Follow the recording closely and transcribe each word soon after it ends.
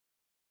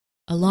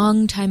a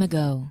long time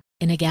ago,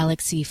 in a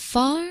galaxy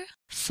far,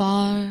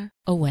 far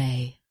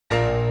away.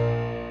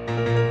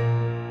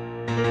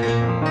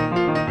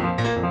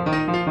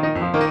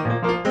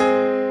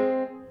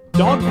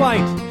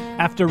 Dogfight!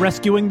 After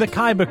rescuing the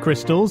Kyber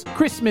crystals,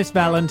 Christmas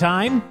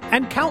Valentine,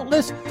 and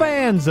countless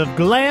fans of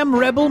glam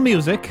rebel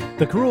music,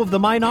 the crew of the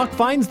Minoc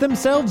finds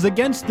themselves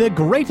against their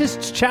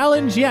greatest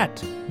challenge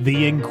yet,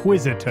 the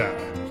Inquisitor.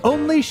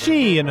 Only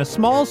she and a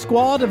small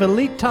squad of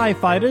elite TIE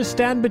fighters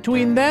stand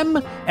between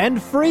them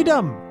and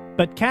freedom.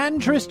 But can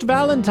Trist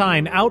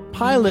Valentine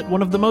outpilot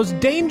one of the most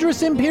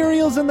dangerous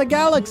Imperials in the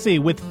galaxy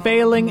with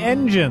failing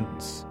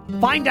engines?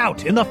 Find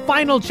out in the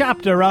final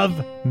chapter of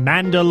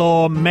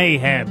Mandalore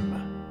Mayhem.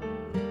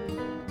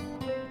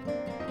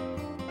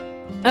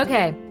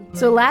 Okay,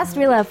 so last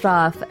we left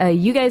off,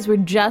 you guys were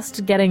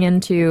just getting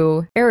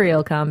into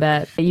aerial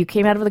combat. You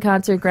came out of the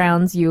concert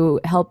grounds, you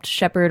helped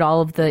shepherd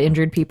all of the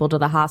injured people to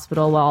the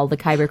hospital while the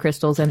Kyber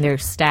crystals and their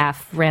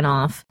staff ran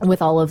off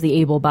with all of the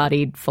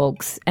able-bodied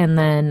folks. And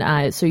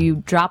then, so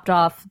you dropped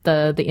off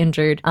the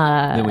injured.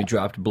 Then we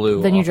dropped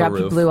Blue Then you off dropped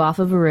a roof. Blue off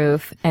of a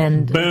roof.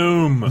 And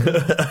Boom!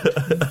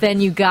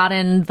 then you got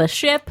in the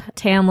ship.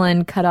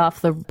 Tamlin cut off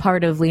the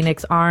part of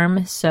Lennox's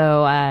arm,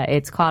 so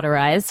it's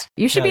cauterized.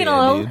 You should be in a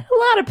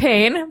lot of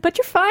pain, but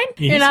you're fine.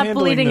 He's you're not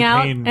handling bleeding the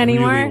out pain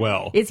anymore. really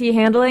well. Is he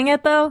handling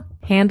it, though?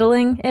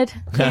 Handling it,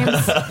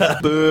 James?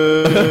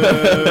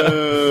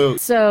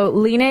 So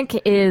Lenik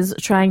is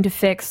trying to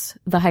fix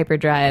the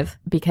hyperdrive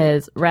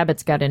because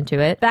Rabbits got into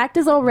it. Bact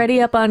is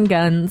already up on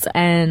guns,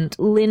 and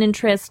Lynn and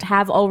Trist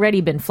have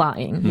already been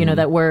flying. You know,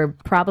 that we're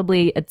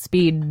probably at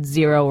speed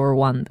 0 or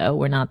 1, though.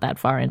 We're not that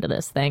far into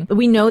this thing.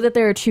 We know that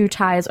there are 2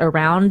 TIEs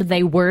around.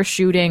 They were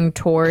shooting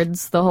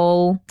towards the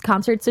whole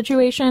concert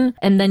situation,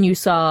 and then you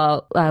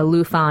saw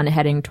Lufan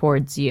heading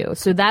towards you.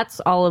 So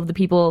that's all of the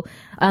people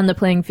on the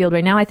playing field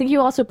right now. I think you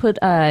also put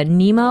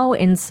Nemo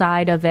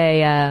inside of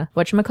a,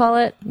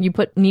 whatchamacallit? You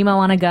put Nemo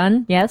on a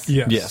gun, yes?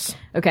 Yes.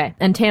 Okay.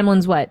 And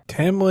Tamlin's what?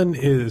 Tamlin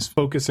is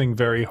focusing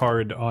very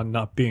hard on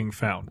not being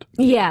found.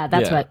 Yeah,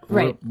 that's what.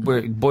 Right.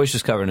 Boy's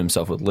just covering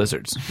himself with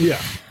lizards.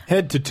 Yeah.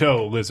 Head to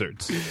toe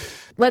lizards.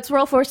 Let's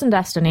roll Force and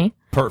Destiny.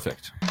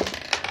 Perfect.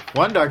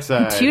 1 dark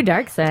side. 2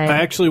 dark side.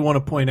 I actually want to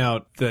point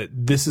out that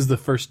this is the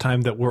first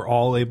time that we're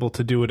all able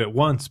to do it at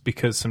once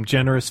because some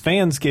generous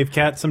fans gave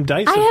Kat some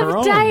dice of her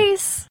own.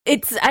 Dice.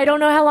 I don't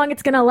know how long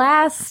it's gonna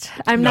last.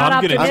 I'm not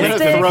I'm optimistic.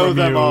 gonna throw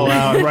them all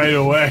out right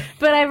away.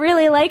 But I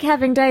really like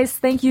having dice.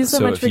 Thank you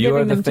so much for if you are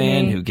giving the them to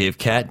fan me. who gave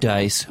Cat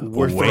dice,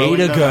 way throwing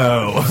to them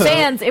go.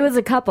 Fans, it was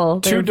a couple.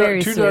 They're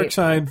very Two sweet. dark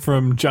side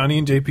from Johnny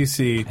and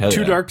JPC. Hell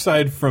 2 yeah. dark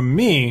side from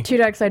me. 2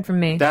 dark side from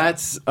me.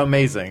 That's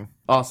amazing.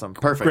 Awesome.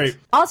 Perfect. Great.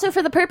 Also,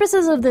 for the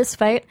purposes of this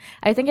fight,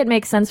 I think it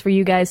makes sense for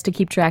you guys to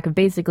keep track of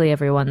basically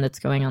everyone that's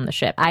going on the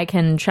ship. I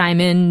can chime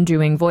in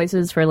doing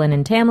voices for Lynn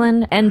and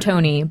Tamlin and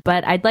Tony,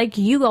 but I'd like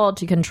you all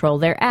to control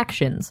their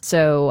actions.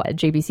 So,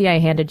 JBC, I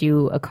handed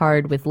you a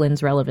card with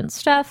Lynn's relevant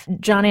stuff.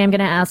 Johnny, I'm going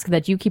to ask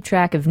that you keep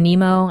track of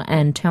Nemo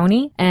and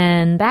Tony.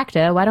 And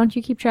Bacta, why don't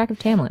you keep track of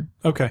Tamlin?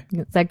 Okay.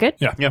 Is that good?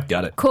 Yeah.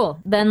 Got it. Cool.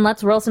 Then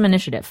let's roll some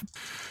initiative.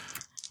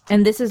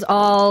 And this is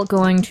all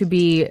going to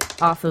be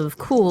off of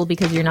cool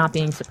because you're not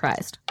being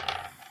surprised.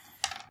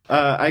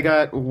 I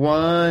got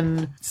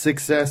 1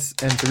 success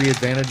and 3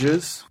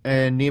 advantages,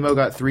 and Nemo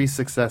got 3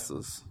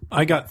 successes.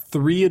 I got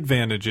 3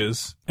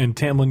 advantages, and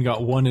Tamlin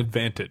got 1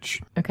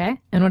 advantage. Okay.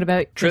 And what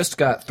about Trist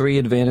got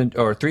 3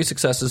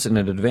 successes and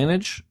an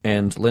advantage,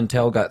 and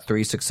Lintel got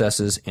 3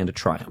 successes and a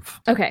triumph.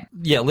 Okay.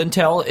 Yeah,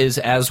 Lintel is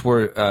as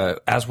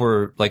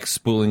we're like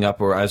spooling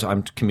up, or as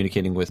I'm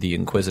communicating with the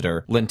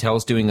Inquisitor.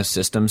 Lintel's doing a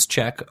systems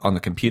check on the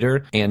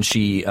computer, and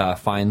she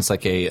finds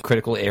like a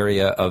critical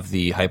area of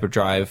the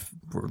hyperdrive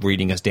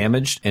reading as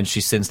damaged, and she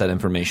sends that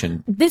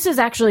information. This is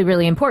actually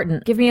really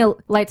important. Give me a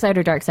light side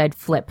or dark side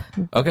flip.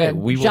 Okay,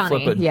 we will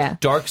Johnny, flip a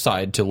dark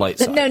side to light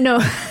side. No.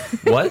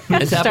 What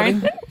is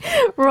happening?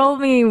 Roll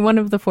me one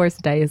of the force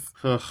dice.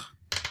 Ugh.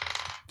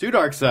 2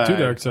 dark side. 2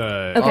 dark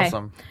side. Okay.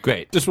 Awesome.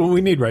 Great. Just what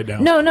we need right now.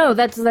 No,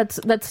 that's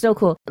still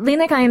cool.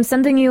 Lenik, I am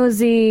sending you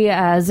the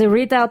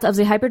readout of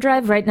the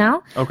hyperdrive right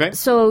now. Okay.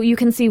 So you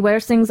can see where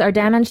things are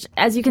damaged.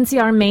 As you can see,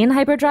 our main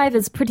hyperdrive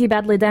is pretty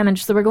badly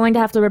damaged, so we're going to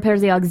have to repair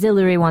the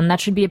auxiliary one. That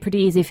should be a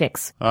pretty easy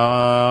fix.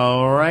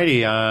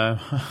 Alrighty.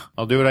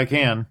 I'll do what I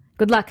can.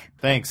 Good luck.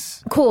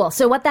 Thanks. Cool.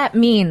 So what that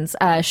means,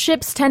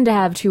 ships tend to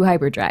have 2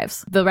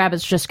 hyperdrives. The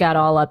Rabbits just got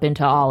all up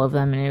into all of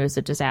them, and it was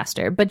a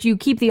disaster. But you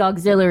keep the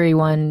auxiliary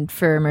one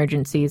for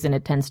emergencies, and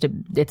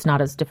it's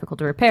not as difficult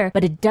to repair.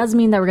 But it does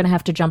mean that we're going to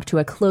have to jump to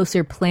a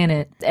closer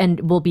planet,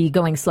 and we'll be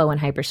going slow in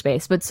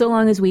hyperspace. But so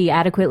long as we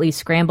adequately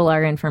scramble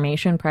our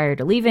information prior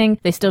to leaving,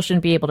 they still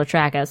shouldn't be able to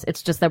track us.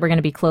 It's just that we're going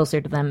to be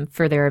closer to them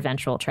for their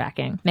eventual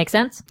tracking. Make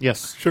sense?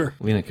 Yes. Sure.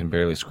 Lena can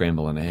barely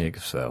scramble an egg,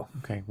 so.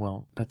 Okay,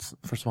 well, that's,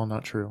 first of all,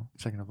 not true.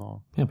 second of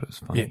all. Yeah, but it was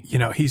funny.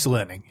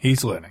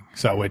 He's learning.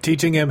 So we're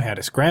teaching him how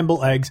to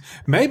scramble eggs.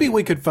 Maybe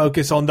we could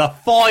focus on the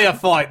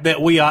firefight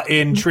that we are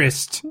in,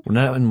 Trist. We're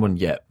not in one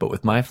yet, but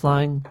with my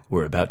flying,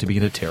 we're about to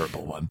begin a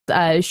terrible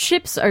one.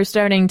 Ships are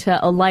starting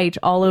to alight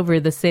all over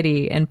the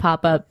city and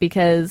pop up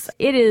because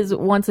it is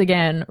once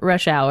again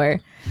rush hour.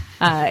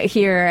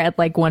 Here at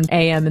like 1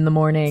 a.m. in the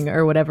morning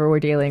or whatever we're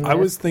dealing with. I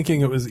was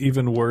thinking it was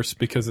even worse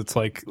because it's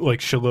like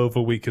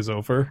Shalova week is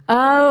over.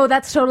 Oh,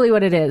 that's totally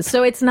what it is.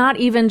 So it's not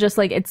even just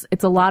like it's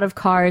a lot of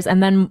cars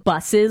and then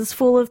buses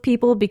full of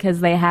people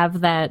because they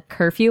have that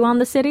curfew on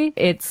the city.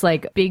 It's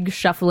like big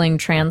shuffling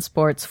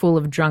transports full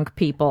of drunk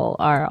people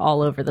are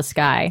all over the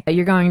sky.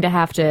 You're going to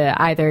have to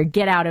either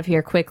get out of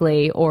here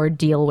quickly or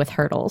deal with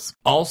hurdles.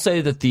 I'll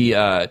say that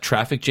the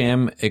traffic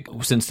jam,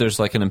 since there's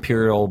like an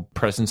Imperial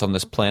presence on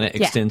this planet,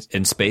 extends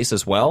in space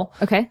as well.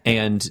 Okay.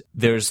 And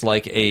there's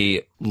like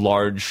a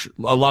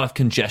lot of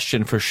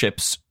congestion for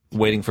ships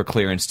waiting for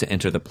clearance to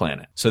enter the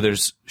planet. So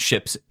there's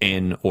ships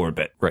in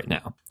orbit right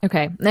now.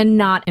 Okay. And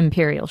not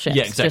Imperial ships.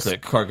 Yeah, exactly.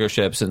 Just cargo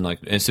ships and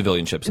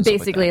civilian ships and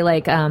basically stuff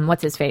like that.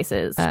 what's his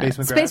face's? Space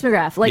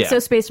McGrath. Like, Yeah. so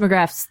Space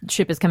McGrath's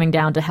ship is coming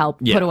down to help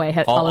put away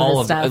all of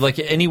his stuff. Like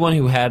anyone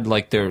who had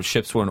like their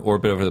ships were in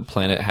orbit over the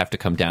planet have to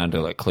come down to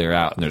like clear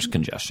out, and there's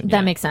congestion.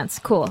 That makes sense.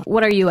 Cool.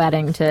 What are you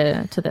adding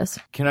to this?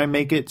 Can I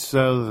make it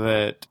so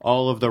that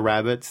all of the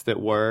rabbits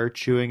that were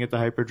chewing at the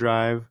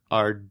hyperdrive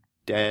are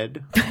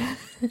dead?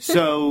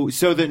 so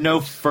that no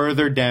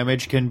further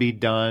damage can be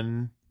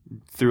done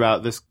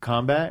throughout this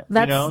combat?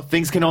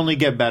 Things can only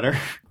get better.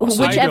 I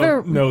Whichever.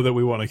 don't know that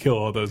we want to kill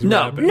all those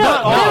No. rabbits. No,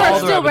 Not all there are the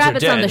still rabbits are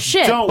rabbits on dead. the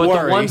ship. Don't But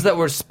worry. the ones that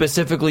were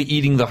specifically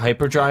eating the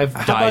hyperdrive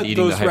How died about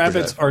eating those the hyperdrive.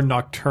 rabbits are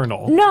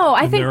nocturnal? No,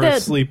 I and think they're that-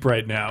 asleep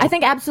right now. I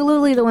think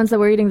absolutely the ones that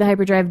were eating the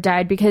hyperdrive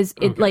died because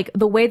it like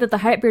the way that the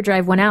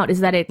hyperdrive went out is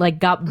that it like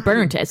got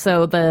burnt.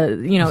 So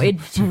it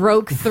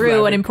broke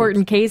through an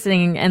important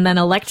casing and then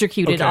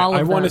electrocuted all of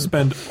I them. want to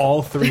spend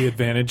all 3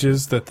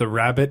 advantages that the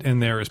rabbit in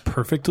there is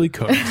perfectly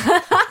cooked.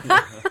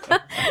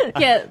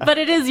 Yeah, but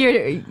it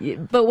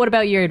is but what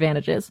about your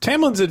advantages?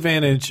 Tamlin's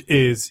advantage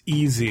is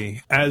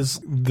easy. As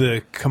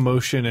the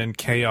commotion and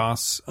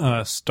chaos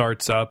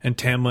starts up, and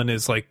Tamlin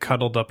is like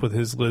cuddled up with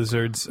his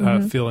lizards,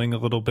 feeling a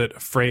little bit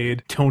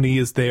afraid. Tony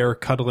is there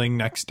cuddling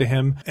next to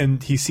him,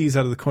 and he sees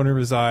out of the corner of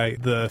his eye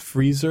the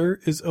freezer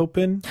is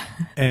open,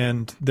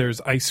 and there's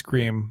ice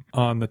cream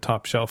on the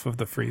top shelf of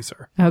the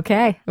freezer.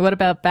 Okay. What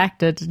about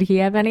Bacta? Did he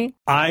have any?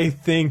 I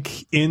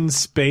think in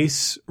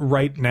space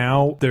right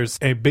now, there's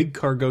a big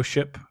cargo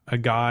ship. A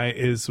guy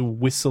is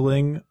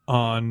whistling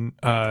on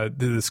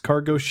this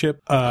cargo ship.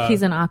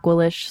 He's an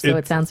Aqualish, so it-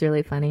 it sounds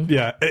really funny.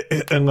 Yeah,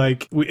 and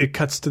like it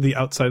cuts to the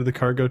outside of the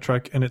cargo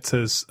truck, and it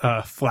says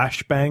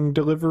flashbang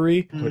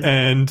delivery,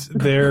 and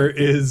there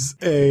is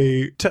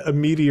a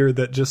meteor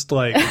that just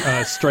like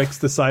strikes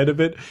the side of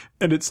it,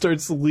 and it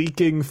starts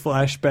leaking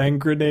flashbang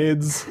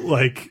grenades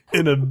like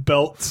in a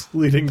belt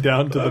leading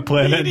down to the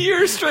planet.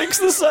 Meteor strikes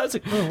the side. It's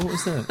like, oh, what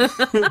was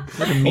that? Is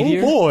that a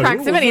meteor? Oh boy!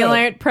 Proximity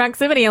alert!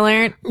 Proximity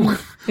alert!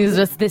 He's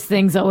just, this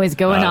thing's always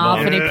going off,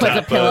 and he puts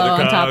a pillow on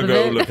top of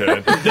it. Looking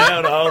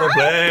down on the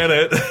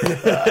planet.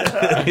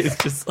 It's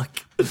just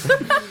like.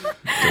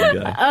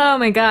 Oh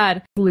my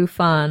god. Blue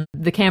Fawn.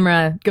 The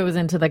camera goes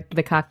into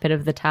the cockpit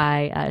of the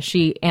TIE.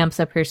 She amps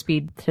up her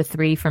speed to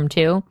 3 from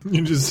 2.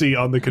 You just see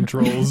on the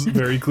controls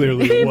very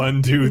clearly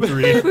 1, 2,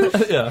 3.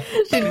 Yeah.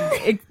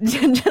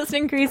 She just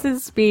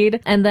increases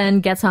speed and then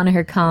gets on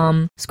her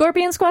comm.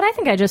 Scorpion Squad, I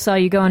think I just saw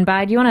you going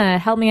by. Do you want to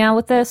help me out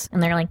with this?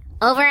 And they're like,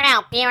 Over and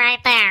out. Be right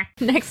there.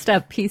 next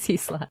up, PC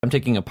Slot. I'm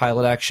taking a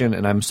pilot action,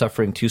 and I'm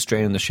suffering 2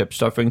 strain, and the ship's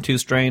suffering 2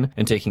 strain,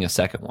 and taking a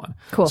second one.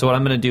 Cool. So what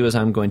I'm going to do is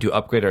I'm going to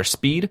upgrade our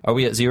speed. Are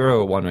we at 0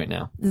 or 1 right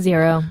now?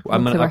 0.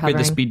 I'm going So to we're upgrade the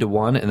hovering. speed to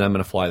 1, and then I'm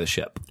going to fly the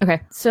ship.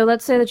 Okay, so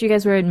let's say that you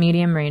guys were at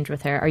medium range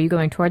with her. Are you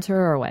going towards her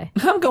or away?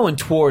 I'm going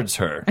towards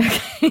her,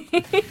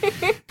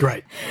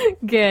 Great.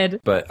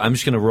 Good. but I'm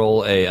just going to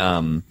roll a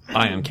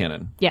ion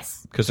cannon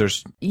Yes. because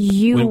there's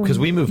Because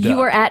we moved You up.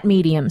 were at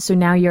medium, so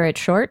now you're at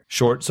short.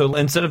 short. So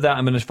instead of that,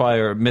 I'm going to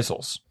fire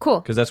missiles. Cool.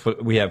 Because that's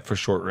what we have for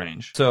short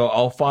range. So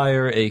I'll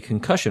fire a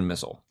concussion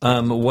missile.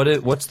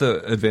 What's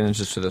the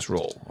advantages to this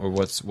roll, or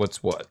what's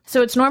what?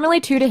 So it's normally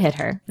 2 to hit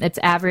her. It's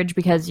average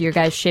because your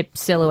guys' ship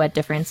silhouette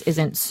difference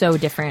isn't so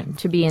different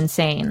to be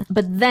insane.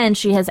 But then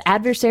she has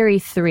adversary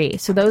 3,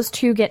 so those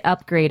 2 get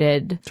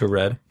upgraded To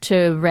red,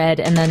 to red,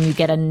 and then you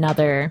get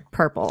another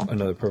purple.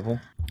 another purple.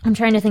 I'm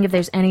trying to think if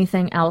there's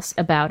anything else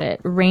about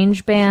it.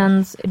 Range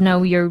bands,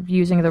 no, you're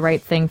using the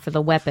right thing for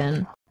the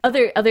weapon.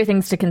 Other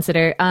things to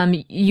consider.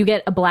 You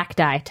get a black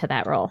die to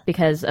that roll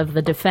because of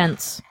the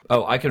defense.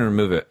 Oh, I can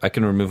remove it. I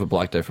can remove a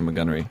black die from a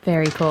gunnery.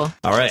 Very cool.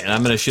 All right, and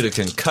I'm going to shoot a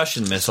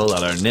concussion missile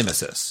at our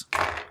nemesis.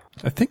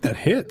 I think that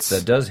hits.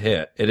 That does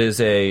hit. It is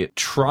a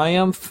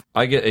triumph.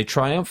 I get a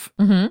triumph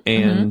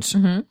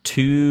and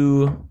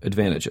 2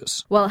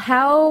 advantages. Well,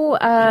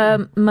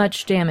 how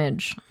much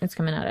damage is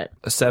coming at it?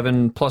 A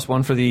 7 plus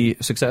 1 for the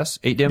success.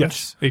 8 damage.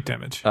 Yes, 8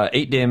 damage.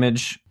 8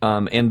 damage.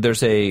 And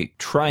there's a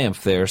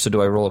triumph there. So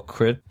do I roll a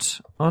crit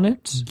on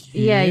it?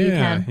 Yeah, you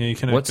can. Yeah, you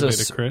can What's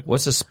activate a crit.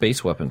 what's a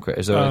space weapon crit?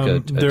 Is there like a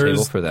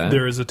table for that?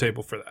 There is a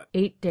table for that.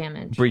 8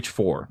 damage. Breach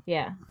 4.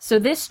 Yeah. So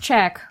this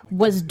check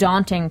was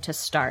daunting to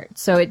start.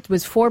 So it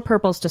was 4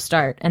 purples to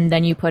start, and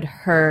then you put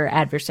her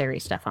adversary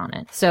stuff on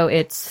it. So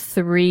it's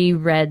 3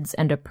 reds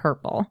and a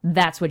purple.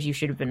 That's what you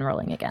should have been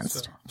rolling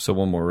against. So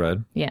 1 more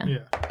red. Yeah. Yeah.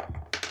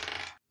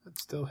 That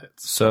still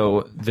hits.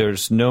 So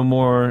there's no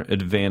more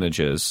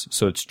advantages.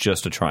 So it's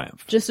just a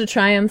triumph. Just a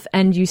triumph,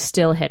 and you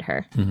still hit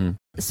her. Mm-hmm.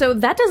 So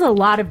that does a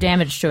lot of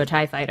damage to a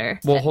TIE fighter.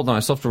 Well, hold on. I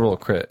still have to roll a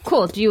crit.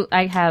 Cool.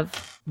 I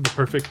have... The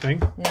perfect thing.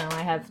 No,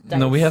 I have dice.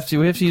 No, we have to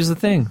use the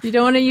thing. You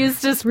don't want to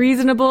use just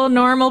reasonable,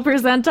 normal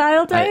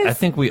percentile dice? I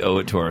think we owe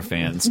it to our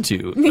fans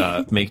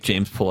to make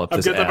James pull up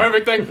this I've got the app.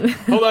 perfect thing.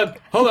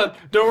 Hold on.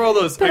 Don't roll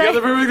those. I got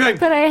the perfect thing.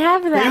 But I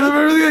have that. got the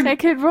perfect thing. I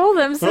could roll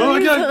them so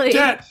easily.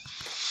 Cat.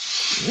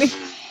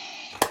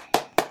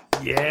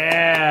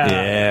 Yeah.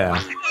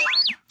 Yeah.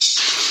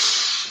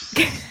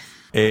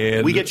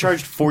 And We get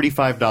charged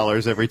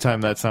 $45 every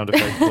time that sound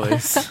effect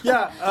plays.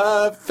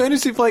 Yeah,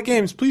 Fantasy Flight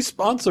Games, please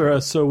sponsor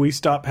us so we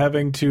stop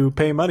having to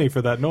pay money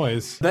for that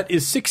noise. That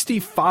is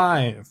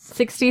 65.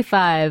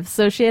 65.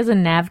 So she has a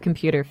nav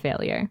computer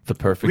failure. the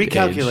perfect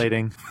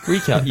Recalculating.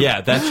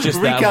 Yeah, that's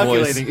just that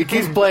voice. Recalculating. It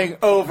keeps playing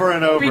over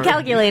and over.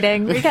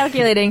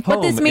 Recalculating.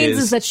 What this Home means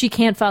is- is that she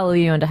can't follow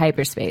you into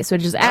hyperspace,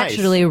 which is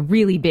actually a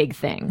really big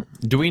thing.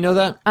 Do we know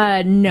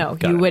that? No,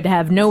 you would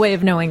have no way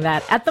of knowing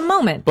that at the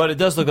moment. But it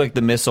does look like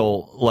the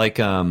missile, like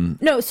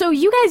No, so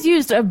you guys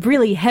used a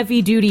really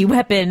heavy-duty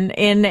weapon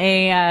in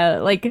a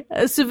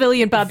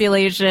civilian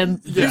population.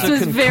 This it's a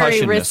was very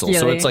concussion risky. missile.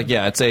 So it's like,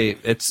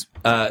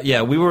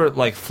 we were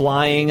like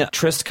flying.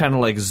 Trist kind of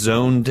like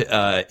zoned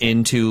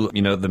into,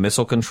 the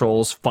missile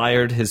controls,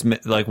 fired his,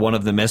 one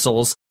of the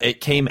missiles.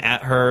 It came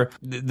at her.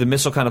 The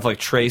missile kind of like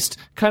traced,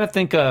 kind of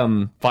think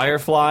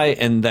Firefly,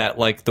 and that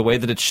like the way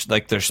that it's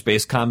their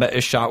space combat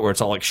is shot where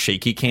it's all like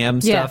shaky cam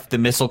Yeah. stuff. The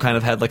missile kind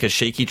of had like a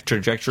shaky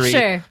trajectory.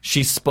 Sure.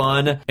 She spun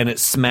and it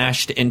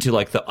smashed into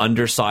like the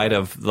underside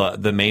of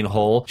the main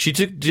hull. She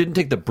didn't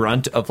take the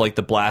brunt of like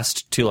the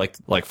blast to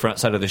like front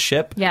side of the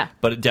ship. Yeah.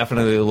 But it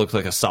definitely looked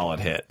like a solid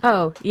hit.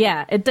 Oh,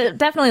 yeah. It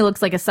definitely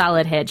looks like a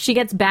solid hit. She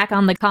gets back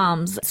on the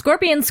comms.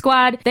 Scorpion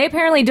Squad, they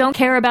apparently don't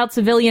care about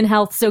civilian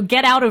health, so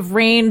get out of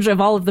range of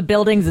all of the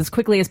buildings as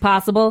quickly as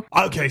possible.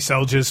 Okay,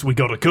 soldiers, we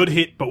got a good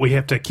hit, but we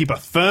have to keep a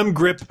firm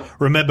grip.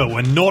 Remember,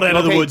 we're not out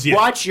of the woods yet.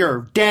 Watch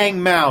your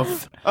dang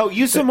mouth. Oh,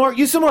 use some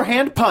more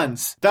hand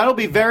puns. That'll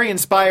be very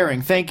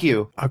inspiring. Thank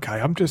you. Okay,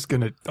 I'm just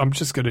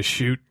gonna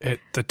shoot at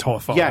the TIE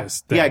Yeah,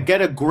 fighters.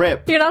 get a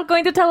grip. You're not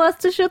going to tell us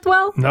to shoot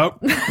well?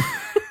 Nope.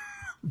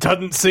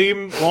 Doesn't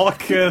seem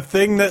like a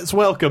thing that's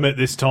welcome at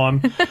this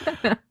time.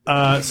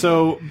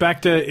 So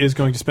Bacta is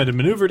going to spend a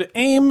maneuver to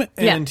aim,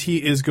 and he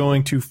is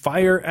going to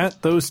fire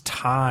at those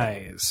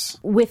ties.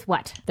 With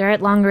what? They're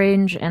at long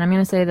range, and I'm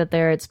going to say that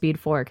they're at speed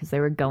 4 because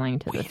they were going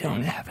to the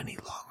thing. have any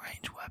long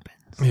range weapons.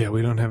 Yeah,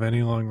 we don't have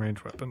any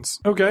long-range weapons.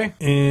 Okay.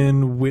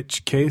 In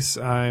which case,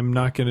 I'm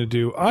not going to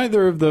do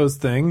either of those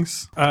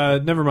things.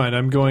 Never mind.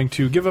 I'm going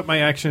to give up my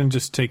action and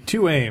just take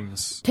 2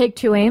 aims. Take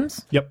 2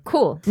 aims? Yep.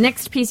 Cool.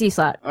 Next PC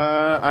slot.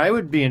 I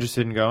would be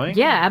interested in going.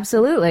 Yeah,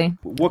 absolutely.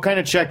 What kind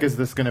of check is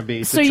this going to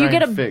be? So to you try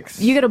get and a fix?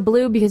 you get a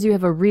blue because you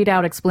have a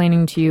readout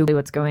explaining to you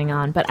what's going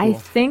on. But I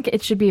think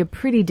it should be a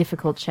pretty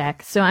difficult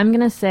check. So I'm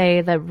gonna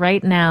say that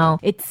right now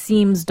it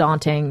seems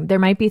daunting. There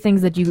might be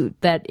things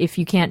that if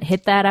you can't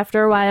hit that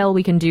after a while,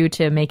 we can do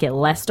to make it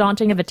less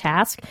daunting of a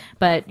task.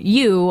 But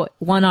you,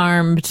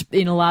 one-armed,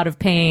 in a lot of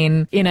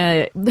pain, in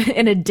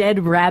a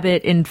dead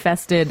rabbit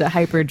infested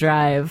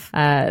hyperdrive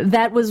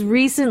that was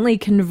recently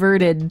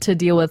converted to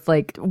deal with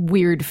like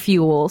weird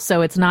fuel.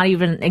 So it's not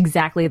even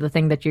exactly the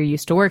thing that you're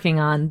used to working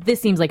on.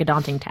 This seems like a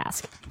daunting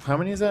task. How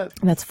many is that?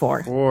 That's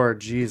 4. 4.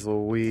 Jeez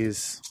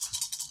Louise.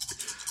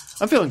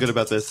 I'm feeling good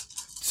about this.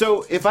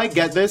 So if I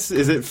get this,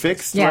 is it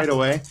fixed Yeah. right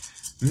away?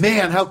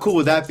 Man, how cool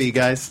would that be,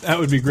 guys? That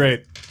would be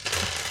great.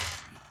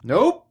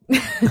 Nope.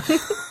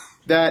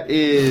 That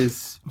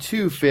is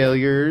 2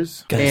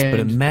 failures. Guys, but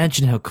and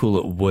imagine how cool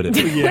it would have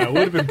been. Yeah, it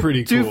would have been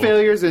pretty cool. 2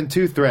 failures and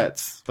 2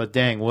 threats. But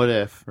dang, what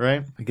if,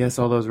 right? I guess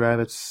all those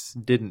rabbits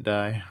didn't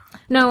die.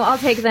 No, I'll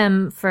take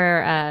them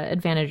for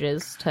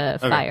advantages to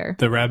fire.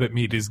 The rabbit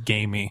meat is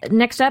gamey.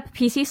 Next up,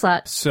 PC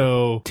slot.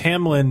 So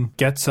Tamlin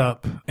gets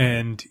up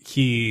and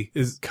he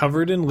is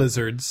covered in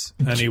lizards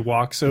and he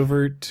walks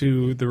over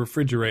to the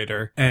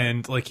refrigerator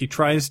and like he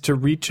tries to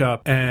reach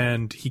up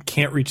and he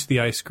can't reach the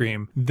ice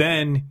cream.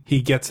 Then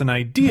he gets an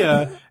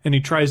idea and he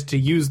tries to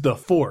use the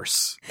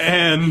force.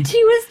 And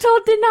He was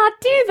told to not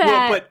do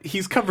that. well, but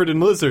he's covered in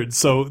lizards,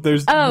 so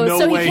there's Oh, no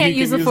so way he can't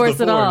use the force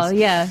at all.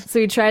 Yeah, so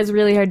he tries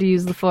really hard to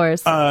use the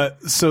force.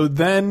 So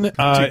then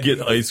To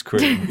get ice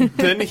cream.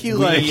 then he We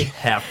like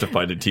have to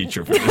find a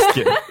teacher for this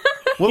kid.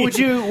 What would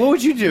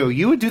you do?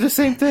 You would do the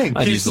same thing.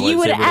 I'd use the You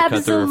would lightsaber to cut the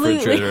absolutely-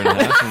 refrigerator in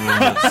half, and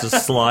then it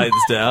just slides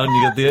down.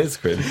 You get the ice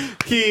cream.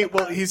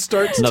 he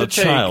starts Not to a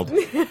child.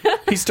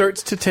 He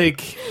starts to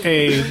take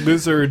a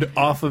lizard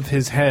off of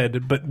his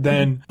head, but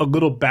then a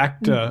little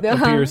Bacta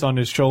appears on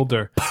his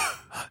shoulder.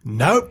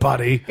 No,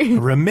 buddy.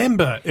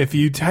 Remember, if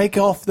you take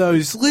off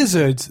those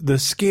lizards, the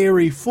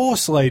scary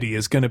Force Lady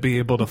is going to be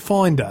able to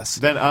find us.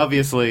 Then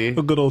obviously,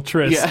 Little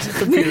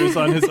Trist appears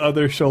on his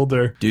other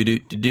shoulder.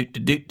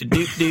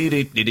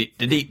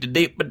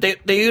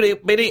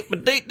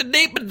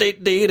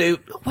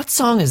 What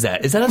song is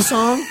that? Is that a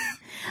song?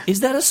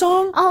 Is that a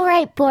song? All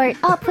right, Bort,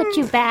 I'll put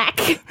you back.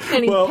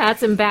 And he Well,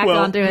 pats him back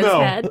well, onto his no.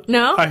 head.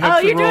 No? I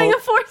have to You're doing roll. a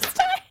force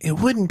die? It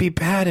wouldn't be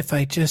bad if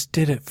I just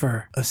did it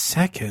for a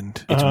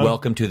second. It's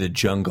Welcome to the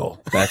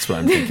Jungle. That's what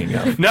I'm thinking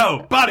of.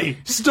 No, buddy,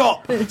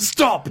 stop,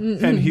 stop.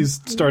 And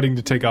he's starting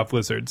to take off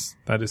lizards.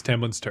 That is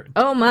Tamlin's turn.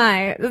 Oh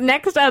my.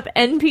 Next up,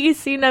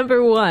 NPC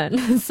number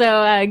 1. So,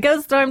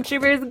 go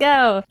Stormtroopers,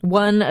 go.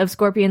 One of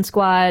Scorpion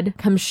Squad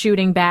comes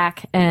shooting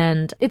back,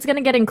 and it's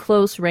gonna get in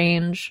close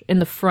range in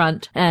the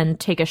front and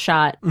take a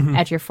shot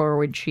at your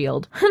forward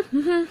shield.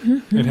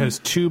 It has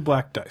 2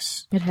 black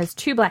dice It has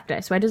 2 black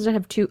dice. Why does it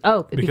have 2?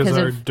 Oh, because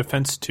our of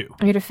defense 2.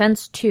 your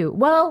defense 2.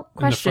 Well,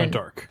 question. front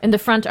arc. In the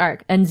front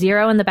arc. And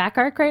 0 in the back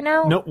arc right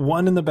now? No,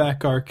 1 in the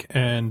back arc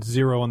and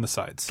 0 on the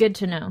sides. Good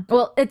to know.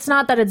 Well, it's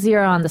not that it's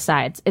 0 on the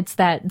sides. It's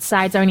that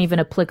sides aren't even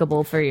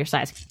applicable for your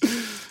size.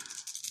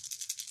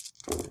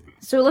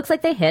 So it looks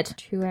like they hit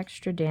 2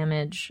 extra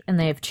damage, and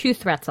they have 2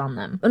 threats on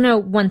them. Oh, no,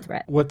 1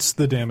 threat. What's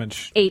the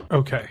damage? 8.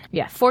 Okay.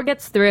 Yeah, 4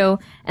 gets through,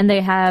 and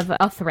they have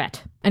a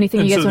threat.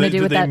 Anything And you guys so want to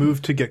do with they that?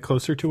 move to get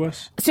closer to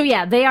us? So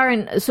yeah, they are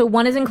in. So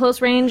one is in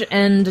close range,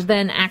 and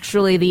then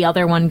actually the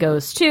other one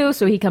goes too.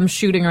 So he comes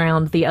shooting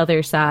around the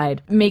other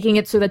side, making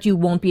it so that you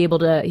won't be able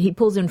to. He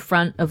pulls in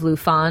front of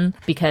Lufan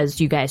because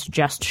you guys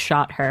just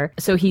shot her.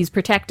 So he's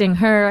protecting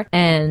her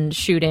and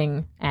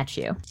shooting at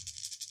you.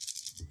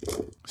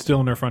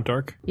 Still in our front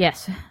arc?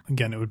 Yes,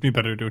 Again, it would be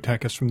better to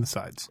attack us from the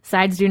sides.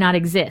 sides do not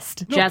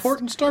exist. No, Just port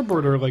and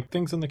starboard are like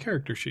things on the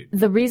character sheet.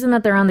 the reason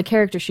that they're on the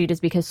character sheet is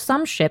because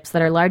some ships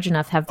that are large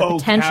enough have the Oh,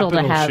 potential to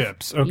capital have.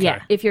 ships. Okay.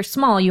 Yeah, if you're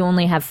small, you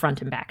only have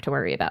front and back to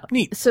worry about.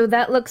 Neat. So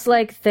that looks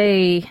like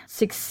they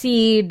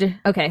succeed.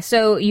 Okay,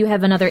 so you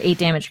have another 8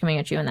 damage coming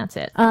at you, and that's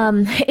it.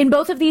 In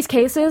both of these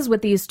cases,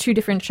 with these 2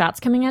 different shots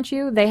coming at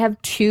you, they have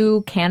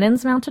 2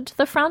 cannons mounted to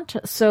the front,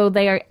 so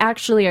they are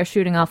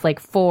shooting off like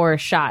 4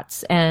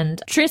 shots.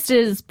 And Trist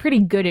is pretty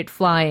good at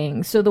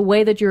flying, so the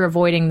way that you're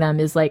avoiding them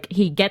is like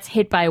he gets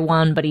hit by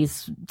one, but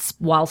he's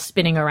while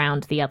spinning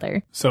around the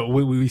other. So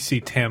we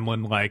see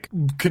Tamlin like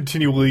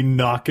continually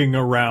knocking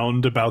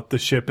around about the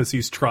ship as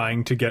he's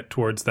trying to get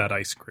towards that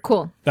ice cream.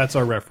 Cool. That's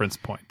our reference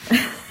point.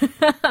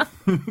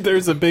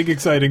 There's a big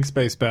exciting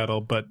space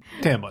battle, but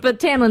Tamlin. But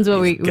Tamlin's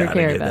what we Gotta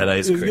care get about. that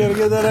ice He's cream. gotta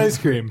get that ice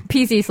cream.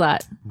 PC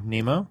slot.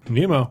 Nemo.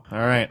 Nemo. All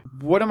right.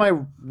 What am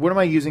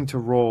I using to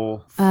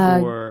roll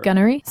for?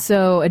 Gunnery.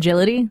 So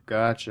agility,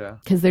 Gotcha.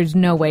 because there's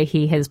no way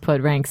he has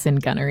put ranks in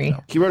gunnery.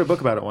 He wrote a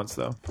book about it once,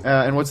 though.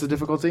 And what's the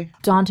difficulty?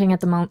 Daunting at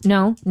the moment.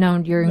 No,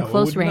 you're in No, it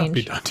close would not range.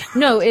 be daunting.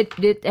 No, it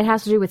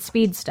has to do with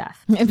speed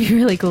stuff. It'd be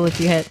really cool if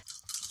you hit.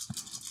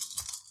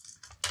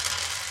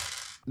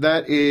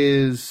 That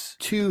is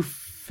 2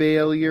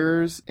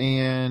 failures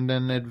and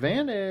an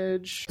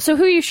advantage. So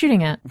who are you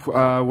shooting at?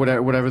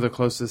 Whatever the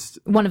closest.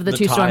 One of the The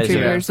 2 ties are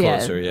stormtroopers.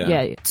 closer,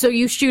 yeah. So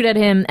you shoot at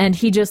him, and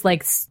he just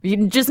like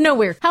just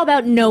nowhere. How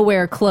about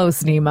nowhere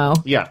close, Nemo?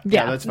 Yeah,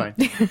 Yeah. that's fine.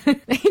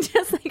 He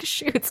just like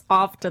shoots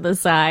off to the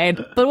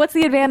side. But what's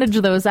the advantage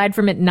though, aside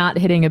from it not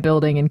hitting a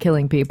building and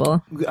killing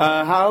people?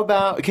 How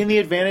about, can the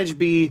advantage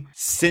be,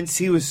 since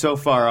he was so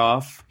far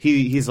off,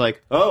 he's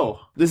like, oh,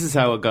 this is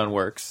how a gun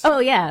works. Oh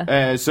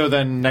yeah, So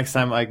then next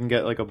time I can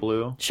get like a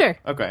blue. sure.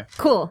 Okay.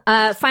 Cool.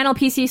 Final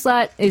PC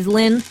slot is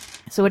Lynn.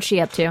 So what's she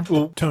up to?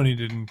 Well, Tony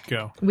didn't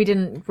go. We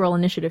didn't roll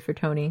initiative for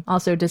Tony.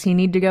 Also, does he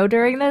need to go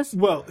during this?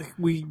 Well,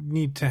 we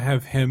need to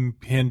have him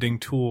handing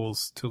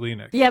tools to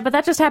Lennox. Yeah, but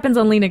that just happens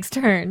on Lennox's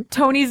turn.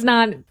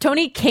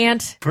 Tony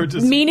can't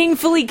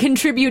meaningfully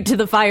contribute to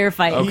the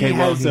firefight. Okay, He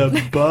well, has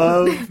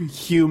above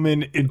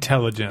human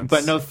intelligence.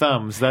 But no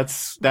thumbs.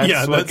 That's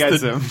Yeah, what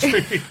that's gets him.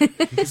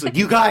 He's like,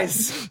 you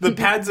guys. the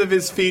pads of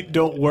his feet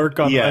don't work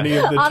on Yeah. any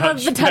of the On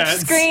touch the touch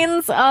pads.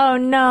 screens? Oh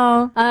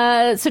no.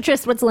 So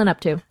Trist, what's Lynn up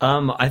to?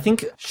 I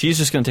think she's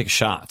just going to take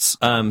shots.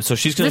 So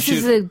she's going to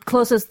This shoot. is the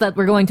closest that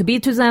we're going to be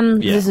to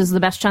them. Yeah. This is the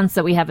best chance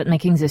that we have at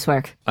making this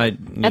work. I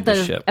need At the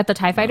the ship. at the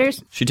TIE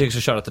fighters, She takes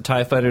a shot at the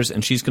TIE fighters,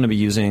 and she's going to be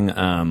using.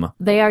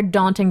 they are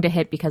daunting to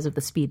hit because of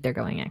the speed they're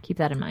going at. Keep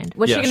that in mind.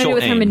 What's Yeah, she going to do she'll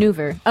with her aim.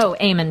 maneuver? Oh,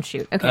 aim and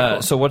shoot. Okay,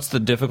 cool. So what's the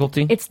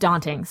difficulty? It's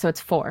daunting, so it's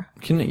 4.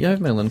 Can you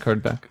have my Lin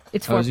card back?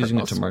 It's I was 4 using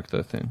it purples. to mark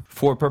the thing.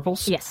 4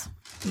 purples? Yes.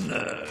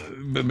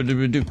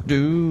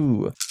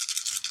 Do.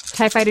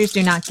 TIE fighters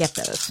do not get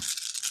those.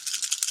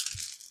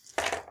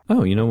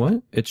 Oh, you know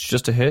what? It's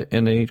just a hit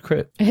and a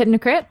crit. A hit and a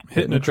crit?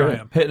 Hit and a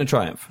triumph. Hit and a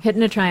triumph. Hit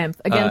and a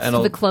triumph against and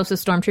I'll- the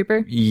closest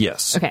stormtrooper?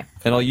 Yes. Okay.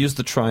 And I'll use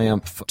the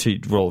triumph to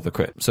roll the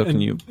crit. So can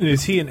you...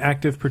 Is he an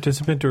active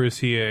participant or is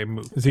he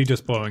is he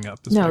just blowing up?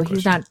 Is No, my he's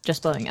question. not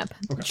just blowing up.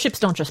 Ships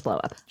don't just blow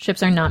up.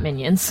 Ships are not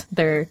minions.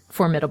 They're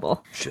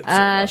formidable.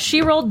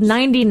 She rolled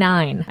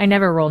 99. I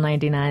never roll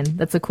 99.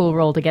 That's a cool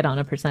roll to get on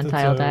a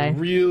percentile It's die. a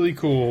really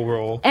cool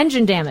roll.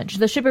 Engine damage.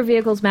 The ship or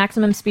vehicle's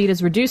maximum speed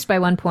is reduced by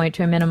 1 point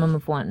to a minimum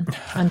of 1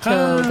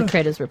 until the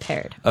crit is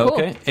repaired. Cool.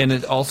 Okay. And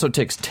it also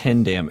takes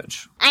 10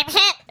 damage. I'm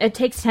hit. It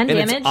takes 10 And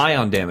damage. it's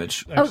ion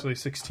damage. Actually,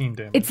 16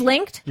 damage. It's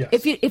linked? Yes.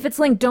 If it's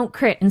linked, don't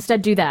crit.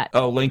 Instead, do that.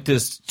 Oh, linked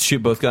is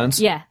shoot both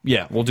guns? Yeah.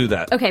 Yeah, we'll do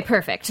that. Okay,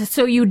 perfect.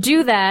 So you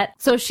do that.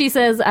 So she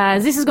says,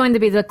 this is going to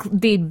be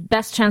the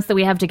best chance that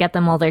we have to get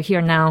them while they're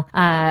here now.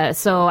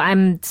 So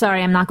I'm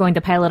sorry, I'm not going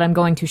to pilot, I'm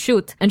going to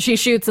shoot. And she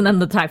shoots and then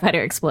the TIE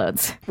fighter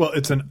explodes. Well,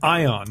 it's an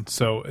ion,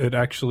 so it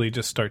actually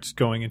just starts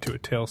going into a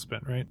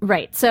tailspin, right?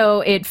 Right.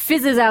 So it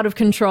fizzes out of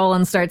control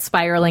and starts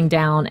spiraling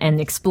down and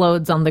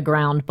explodes on the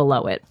ground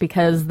below it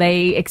because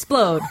they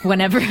explode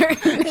whenever.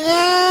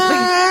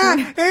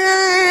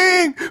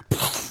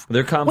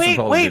 Their comms will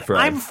probably be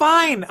fried.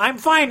 fine. I'm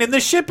fine, and the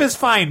ship is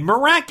fine.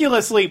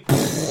 Miraculously. Back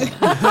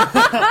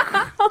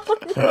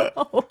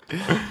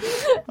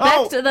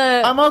to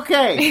the. I'm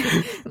okay.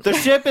 The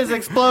ship is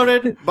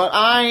exploded, but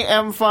I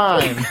am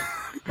fine.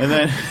 And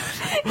then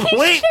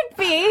Wait, should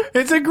be.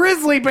 it's a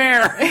grizzly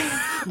bear.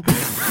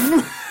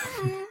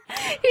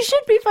 You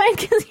should be fine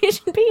because you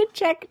should be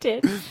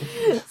ejected.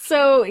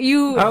 So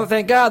you. Oh,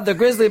 thank God, the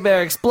grizzly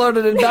bear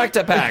exploded in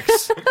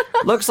Bacta-Pax.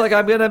 Looks like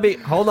I'm gonna be...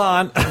 Hold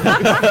on.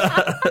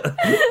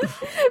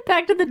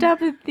 Back to the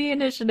top of the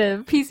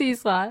initiative. PC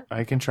slot.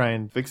 I can try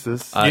and fix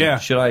this. Yeah.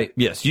 Should I...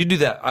 Yes, you do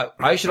that.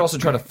 I should also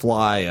try to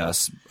fly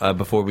us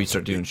before we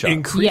start doing shots.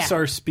 Increase Yeah.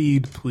 our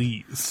speed,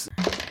 please.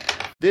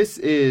 This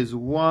is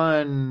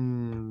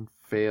 1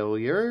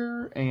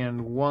 failure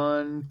and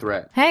 1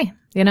 threat. Hey,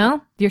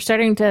 you're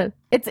starting to.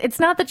 It's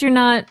not that you're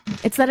not.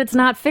 It's that it's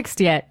not fixed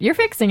yet. You're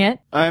fixing it.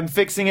 I'm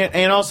fixing it,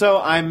 and also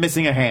I'm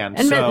missing a hand,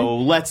 And so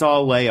let's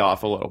all lay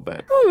off a little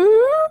bit.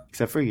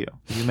 Except for you.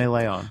 You may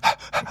lay on.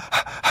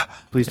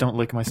 Please don't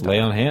lick my Lay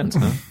stomach. on hands,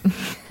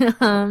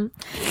 huh?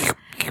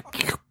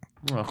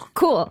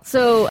 Cool.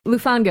 So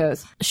Lufan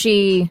goes.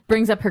 She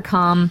brings up her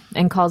comm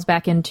and calls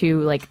back into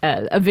like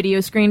a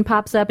video screen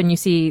pops up and you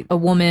see a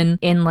woman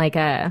in like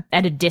at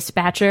a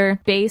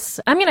dispatcher base.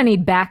 I'm gonna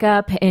need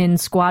backup in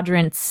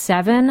Squadron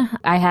 7.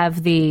 I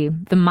have the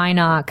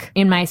Minoc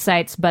in my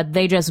sights, but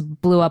they just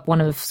blew up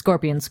one of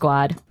Scorpion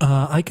Squad.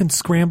 I can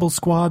scramble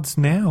squads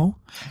now.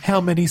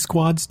 How many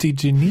squads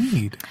did you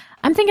need?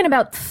 I'm thinking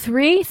about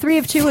 3. 3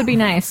 of 2 would be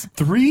nice.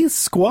 3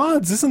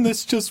 squads? Isn't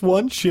this just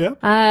one ship?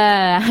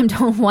 I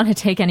don't want to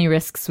take any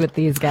risks with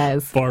these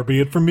guys. Far be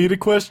it from me to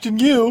question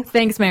you.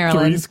 Thanks,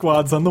 Marilyn. 3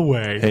 squads on the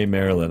way. Hey,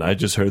 Marilyn, I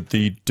just heard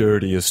the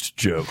dirtiest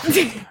joke.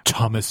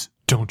 Thomas,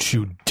 don't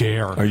you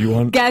dare. Are you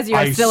on... Guys, you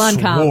are I still on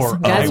swore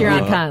comms. Guys, I you're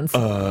on would-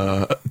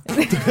 comms.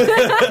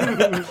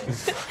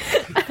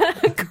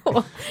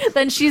 Cool.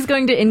 Then she's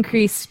going to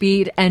increase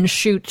speed and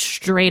shoot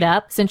straight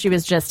up. Since she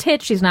was just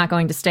hit, she's not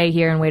going to stay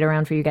here and wait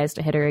around for you guys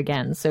to hit her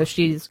again. So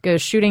she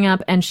goes shooting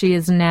up, and she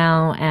is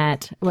now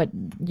at what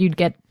you'd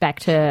get back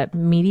to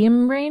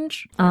medium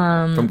range.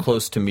 From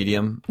close to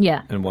medium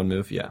Yeah. in one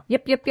move, yeah.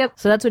 Yep.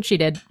 So that's what she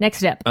did. Next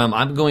step.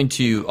 I'm going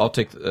to... I'll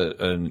take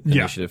an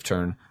initiative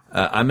turn.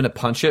 I'm going to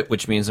punch it,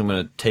 which means I'm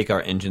going to take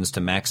our engines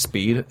to max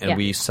speed, and Yeah.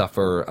 we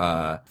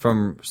suffer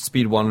from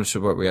speed 1, which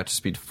is what we got to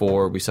speed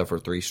 4, we suffer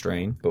 3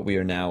 strain, but we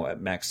are now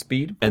at max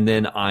speed. And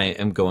then I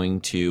am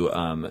going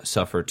to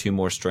suffer 2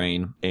 more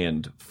strain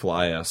and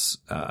fly us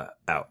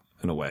out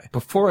and away.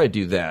 Before I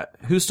do that,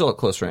 who's still at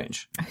close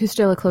range? Who's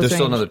still a close There's range?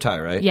 still another tie,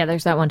 right? Yeah,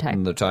 there's that one type.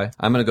 Another tie.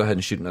 I'm going to go ahead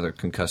and shoot another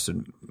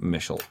concussion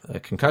missile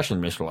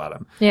at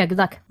him. Yeah, good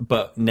luck.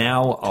 But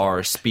now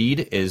our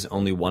speed is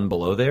only 1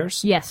 below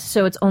theirs. Yes,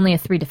 so it's only a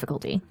 3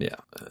 difficulty. Yeah.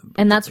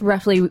 And that's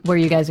roughly where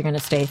you guys are going to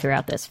stay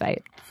throughout this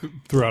fight.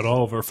 Throughout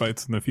all of our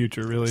fights in the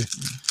future, really.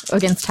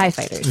 Against TIE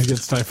fighters.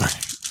 Against TIE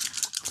fighting.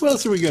 Who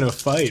else are we going to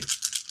fight?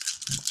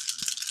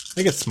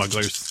 I guess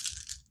smugglers.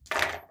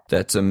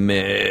 That's a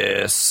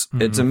miss.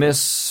 It's a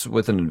miss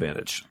with an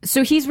advantage.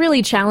 So he's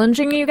really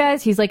challenging you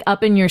guys. He's like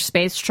up in your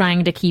space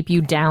trying to keep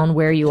you down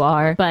where you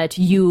are, but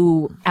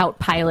you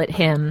outpilot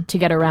him to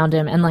get around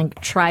him and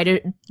like try to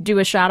do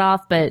a shot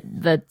off, but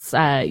that's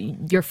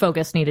your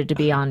focus needed to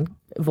be on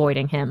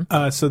avoiding him.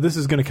 So this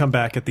is going to come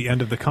back at the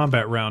end of the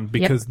combat round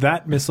because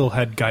that missile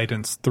had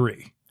guidance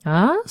 3.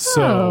 Oh.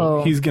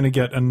 So he's going to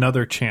get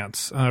another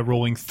chance,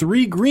 rolling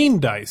 3 green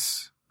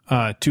dice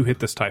to hit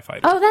this TIE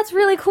fighter. Oh, that's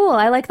really cool.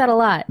 I like that a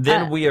lot.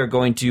 Then we are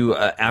going to,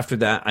 after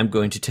that, I'm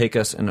going to take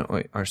us, and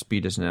wait, our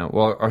speed is now,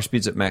 well, our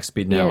speed's at max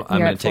speed now. Yeah, I'm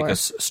you're going at to take 4.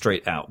 us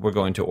straight out. We're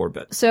going to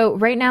orbit. So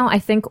right now, I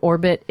think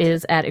orbit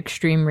is at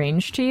extreme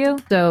range to you.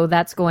 So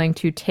that's going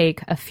to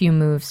take a few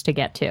moves to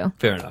get to.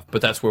 Fair enough.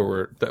 But that's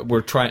where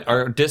we're trying,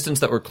 our distance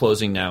that we're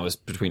closing now is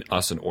between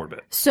us and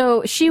orbit.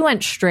 So she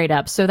went straight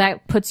up. So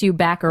that puts you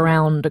back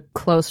around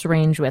close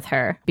range with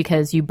her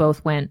because you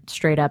both went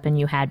straight up and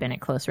you had been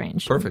at close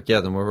range. Perfect. Yeah,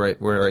 then we're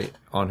right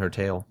on her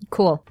tail.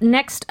 Cool.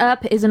 Next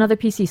up is another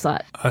PC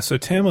slot. So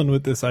Tamlin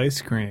with this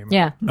ice cream.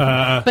 Yeah.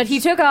 But he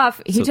took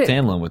off. He So took.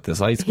 Tamlin with this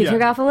ice He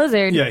took off a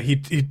lizard. Yeah, he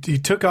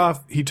took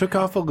off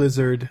a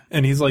lizard,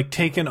 and he's like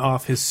taken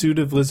off his suit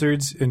of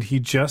lizards, and he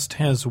just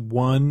has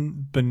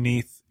one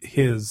beneath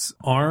his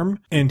arm,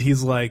 and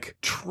he's like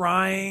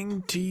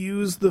trying to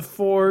use the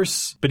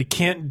force, but he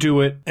can't do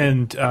it,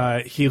 and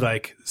he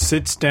like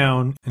sits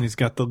down, and he's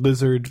got the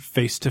lizard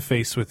face to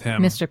face with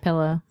him. Mr.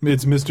 Pillow.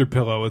 It's Mr.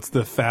 Pillow. It's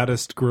the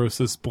fattest,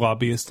 grossest,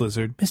 blobbiest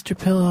lizard. Mr.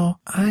 Pillow,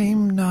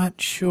 I'm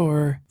not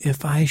sure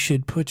if I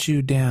should put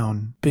you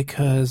down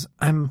because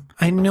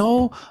I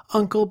know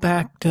Uncle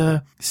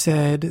Bacta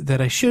said that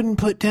I shouldn't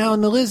put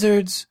down the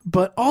lizards,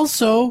 but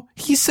also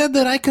he said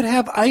that I could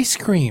have ice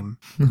cream.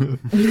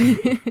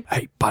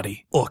 Hey,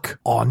 buddy, look,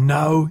 I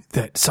know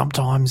that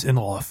sometimes in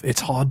life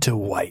it's hard to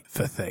wait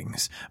for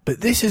things,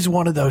 but this is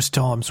one of those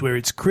times where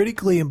it's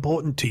critically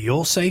important to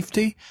your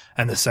safety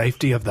and the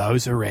safety of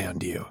those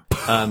around you.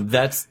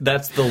 That's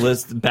the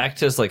lizard.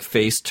 Bacta's like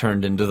face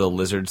turned into the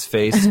lizard's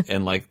face,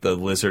 and like the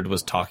lizard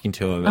was talking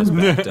to him as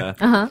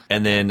Bacta.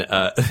 And then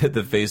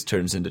the face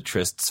turns into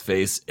Trist's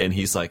face, and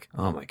he's like,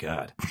 "Oh my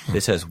god,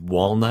 this has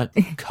walnut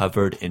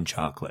covered in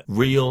chocolate.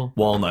 Real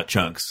walnut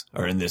chunks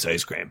are in this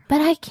ice cream.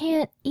 But I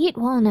can't eat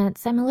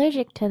walnuts. I'm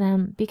allergic to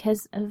them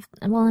because of,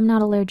 well, I'm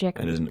not allergic.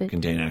 It doesn't but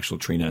contain actual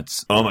tree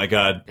nuts. Oh my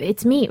god,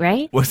 it's meat,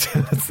 right? what's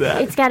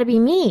that? It's got to be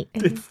meat.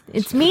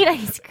 It's meat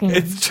ice cream.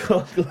 It's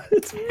chocolate.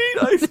 It's meat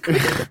ice cream.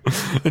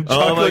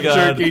 Oh my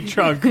God. turkey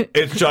chunk.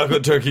 It's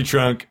chocolate turkey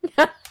chunk.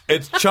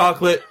 It's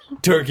chocolate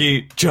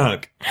turkey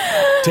chunk.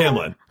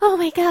 Tamlin, Oh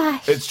my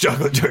gosh. it's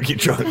chocolate turkey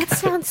chunk. That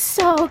sounds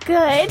so good.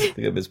 I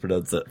think I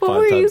mispronounced that. What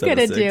were you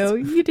gonna do?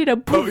 You did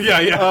a Oh,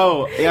 yeah.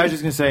 Oh, yeah, I was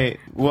just going to say,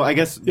 well, I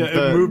guess Yeah, it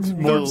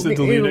morphs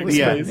into Linux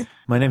yeah. face.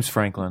 My name's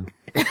Franklin.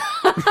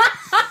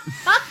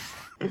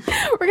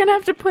 We're gonna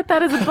have to put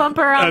that as a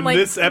bumper on On like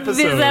this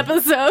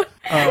episode.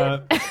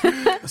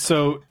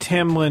 So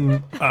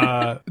Tamlin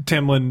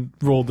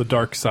rolled the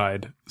dark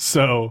side.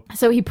 So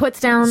he puts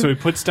down. he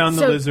puts down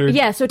the lizard.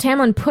 Yeah, so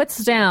Tamlin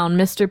puts down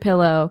Mr.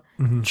 Pillow,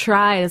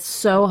 tries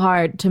so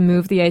hard to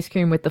move the ice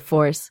cream with the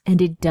force,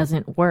 and it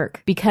doesn't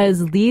work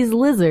because these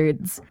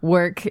lizards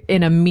work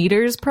in a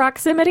meters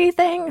proximity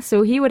thing.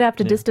 So he would have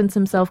to distance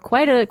himself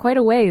quite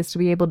a ways to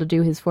be able to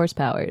do his force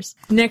powers.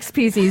 Next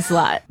PC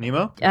slot.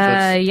 Nemo?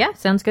 Yeah,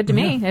 sounds good to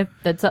me. If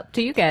that's up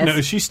to you guys. Now,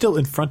 is she still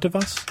in front of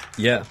us?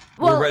 Yeah,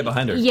 Well, we're right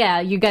behind her. Yeah,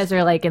 you guys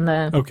are like in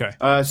the. Okay.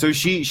 So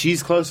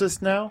she's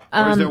closest now?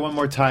 Or is there one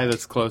more tie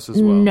that's close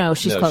as well? No,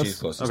 she's No, close. she's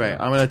closest. Okay,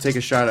 I'm going to take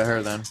a shot at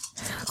her then.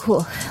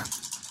 Cool.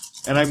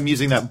 And I'm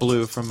using that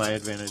blue from my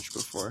advantage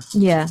before.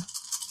 Yeah.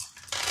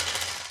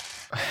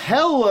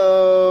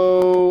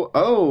 Hello!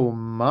 Oh,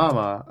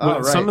 mama. Well, All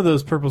right. some of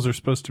those purples are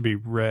supposed to be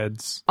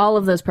reds. All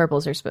of those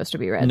purples are supposed to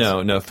be reds.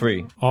 No,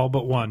 3. All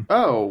but one.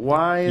 Oh,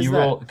 why is You that?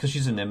 roll because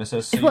she's a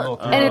nemesis. So you roll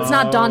 3. And it's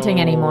not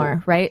daunting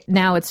anymore, right?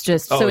 Now it's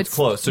just Oh, so it's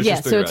close. So it's yeah,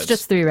 just 3 so it's reds.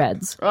 just 3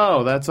 reds.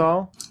 Oh, that's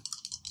all?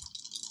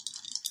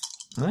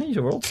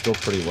 You rolled still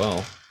pretty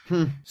well.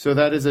 So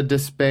that is a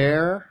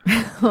despair,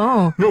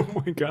 Oh,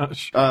 Oh my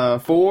gosh.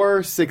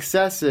 4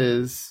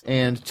 successes,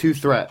 and 2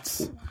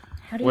 threats.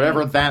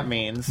 Whatever that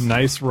means.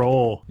 Nice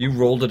roll. You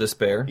rolled a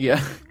despair. Yeah.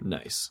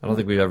 Nice. I don't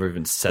think we've ever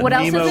even said What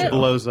that. else is Nemo it?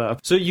 blows up.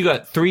 So you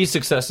got 3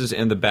 successes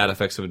and the bad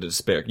effects of a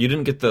despair. You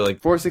didn't get the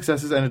like. 4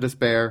 successes and a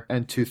despair,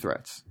 and 2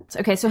 threats.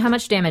 okay. So how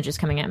much damage is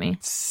coming at me?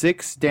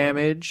 6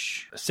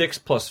 damage. 6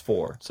 plus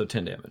 4, so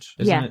 10 damage.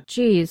 Isn't Yeah. it?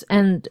 Jeez.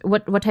 And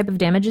what type of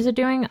damage is it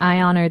doing?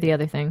 Ion or the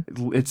other thing?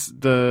 It's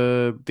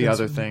the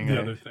other thing. the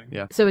other thing.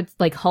 Yeah. So it's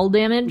like hull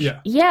damage?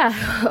 Yeah.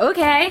 Yeah.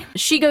 Okay.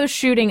 She goes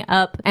shooting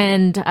up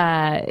and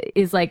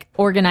is like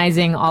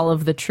organizing all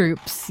of the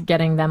troops,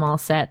 getting them all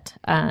set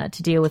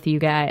to deal with you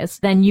guys.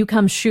 Then you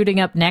come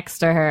shooting up next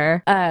to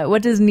her.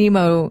 What does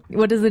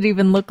it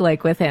even look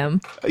like with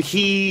him?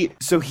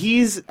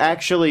 He's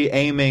actually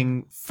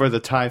aiming for the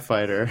TIE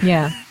fighter.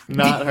 Yeah.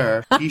 Not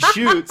her. He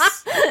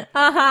shoots,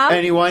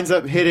 and he winds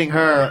up hitting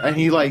her, and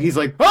he's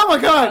like, "Oh my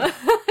god!"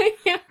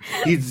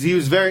 He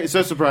was very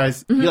so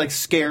surprised. He like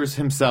scares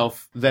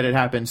himself that it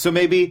happened. So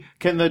maybe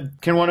can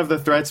one of the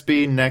threats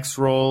be next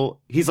roll?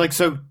 He's like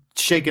so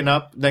shaken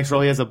up. Next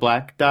roll, he has a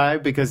black die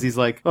because he's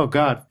like, "Oh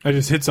god, I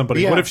just hit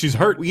somebody. Yeah. What if she's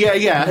hurt? yeah,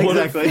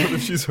 exactly." What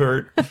if she's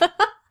hurt?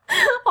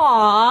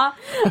 Aw.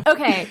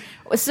 Okay.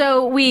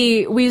 So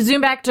we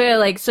zoom back to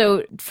like,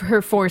 so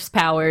her force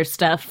power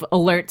stuff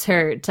alerts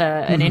her to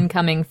an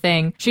incoming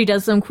thing. She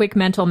does some quick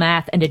mental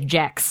math and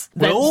ejects.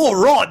 Well, all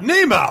right,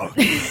 Nemo.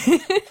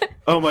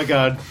 Oh my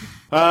god.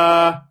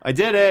 I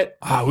did it.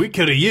 We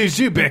could have used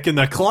you back in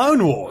the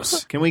Clone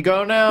Wars. Can we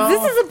go now?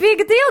 This is a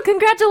big deal.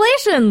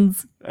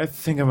 Congratulations. I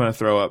think I'm gonna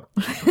throw up.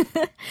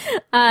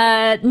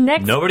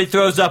 Next. Nobody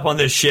throws up on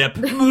this ship.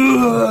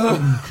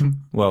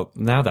 Well,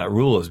 now that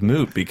rule is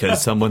moot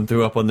because someone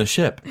threw up on the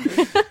ship. We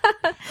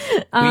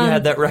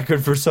had that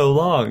record for so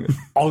long.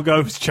 I'll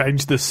go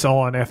change the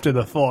sign after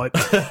the fight.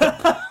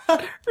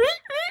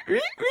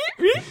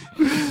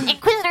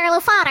 Inquisitor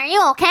Lufan, are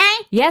you okay?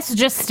 Yes,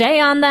 just stay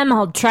on them.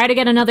 I'll try to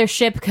get another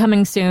ship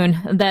coming soon.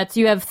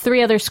 You have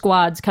 3 other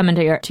squads coming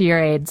to your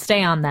aid.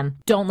 Stay on them.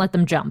 Don't let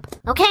them jump.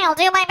 Okay, I'll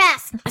do my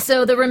best.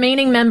 So the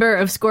remaining member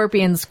of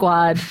Scorpion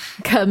Squad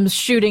comes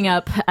shooting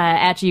up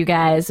at you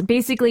guys.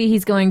 Basically,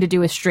 he's going to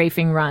do a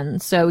strafing run.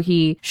 So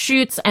he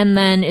shoots and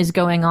then is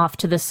going off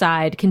to the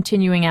side,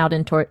 continuing out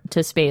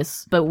into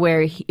space, but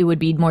where it would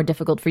be more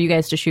difficult for you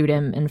guys to shoot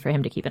him and for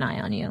him to keep an eye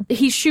on you.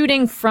 He's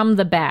shooting from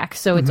the back,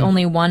 so it's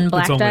only one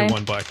black die. It's only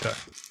one black die.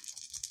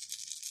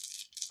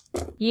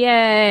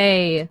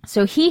 Yay!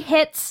 So he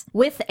hits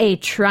with a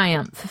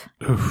triumph.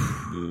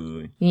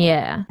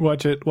 Yeah.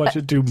 Watch it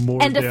do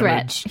more And a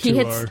damage.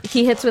 threat.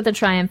 He hits with a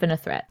triumph and a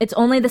threat. It's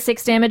only the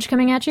 6 damage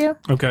coming at you.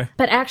 Okay.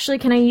 But actually,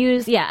 can I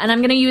use... Yeah, and I'm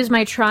going to use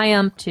my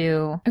triumph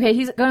to... Okay,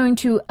 he's going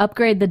to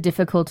upgrade the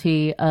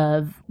difficulty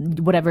of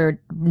whatever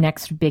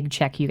next big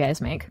check you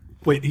guys make.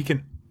 Wait, he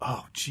can...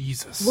 Oh,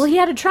 Jesus. Well, he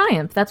had a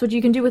triumph. That's what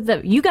you can do with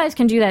the... You guys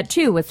can do that,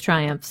 too, with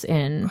triumphs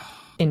in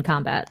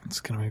combat. It's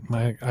gonna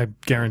make I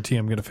guarantee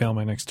I'm gonna fail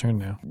my next turn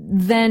now.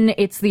 Then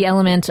it's the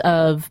element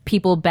of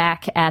people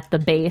back at the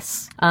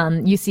base.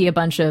 You see a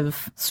bunch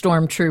of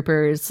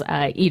stormtroopers,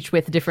 each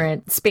with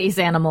different space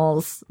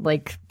animals,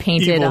 like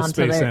painted Evil onto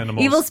space their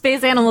animals. evil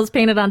space animals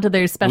painted onto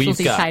their We've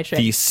specialty tie got trick.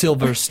 the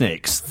silver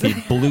snakes, the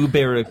blue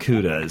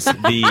barracudas,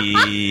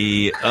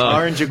 the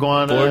Orange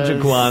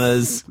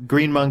iguanas.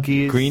 Green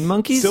monkeys. green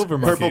monkeys? Silver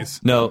Purple- monkeys.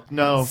 No,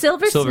 No.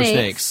 Silver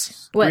snakes.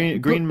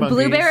 What? Green monkeys.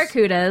 Blue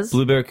barracudas.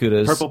 blue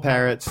barracudas, Purple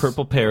parrots.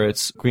 purple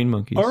parrots, green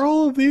monkeys. Are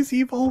all of these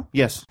evil?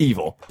 Yes.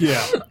 Evil.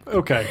 Yeah.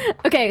 Okay.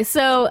 Okay,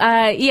 so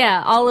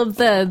yeah,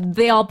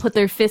 they all put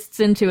their fists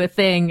into a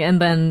thing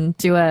and then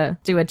do a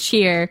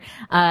cheer,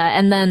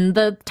 and then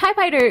the TIE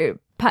Fighter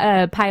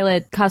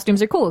pilot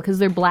costumes are cool because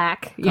they're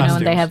black, you know,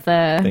 and they have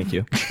the. Thank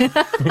you,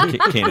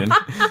 Kanan.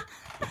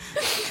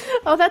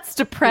 Oh, that's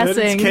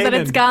depressing That that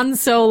it's it's gone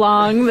so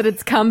long that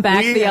it's come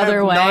back We the other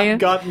have way. not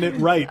gotten it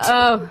right.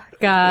 Oh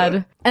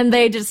God! And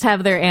they just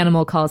have their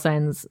animal call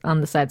signs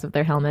on the sides of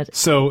their helmet.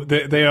 So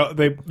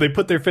they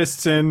put their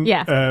fists in,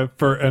 Yeah.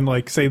 and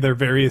like say their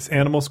various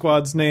animal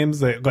squads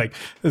names. They like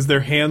as their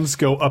hands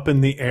go up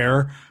in the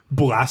air,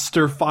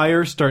 blaster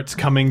fire starts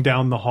coming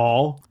down the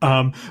hall.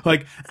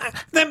 Like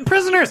them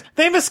prisoners,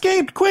 they've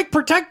escaped! Quick,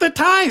 protect the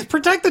ties!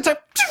 Protect the ties!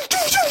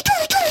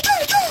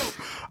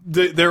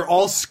 They're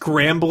all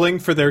scrambling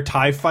for their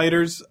TIE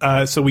fighters.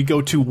 So we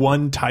go to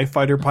one TIE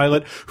fighter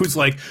pilot who's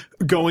like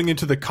going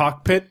into the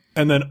cockpit,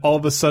 and then all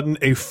of a sudden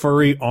a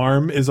furry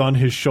arm is on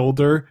his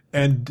shoulder,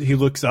 and he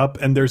looks up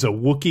and there's a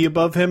Wookiee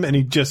above him, and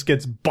he just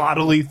gets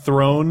bodily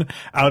thrown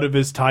out of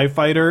his TIE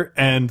fighter,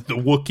 and the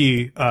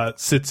Wookiee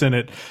sits in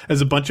it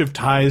as a bunch of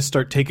TIEs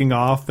start taking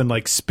off and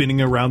like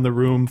spinning around the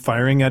room,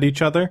 firing at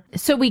each other.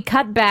 So we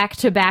cut back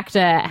to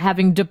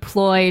having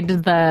deployed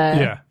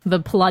the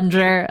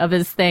plunger of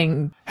his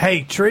thing.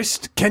 Hey,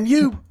 Trist, can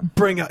you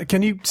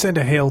send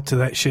a hail to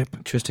that ship?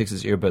 Trish takes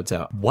his earbuds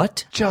out.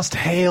 What? Just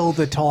hail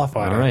the TIE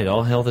fighter. All right,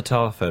 I'll hail the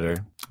TIE fighter.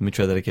 Let me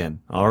try that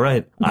again. All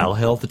right, I'll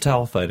hail the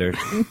TIE fighter.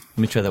 Let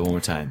me try that one more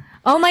time.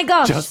 Oh my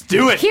gosh! Just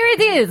do it. Here it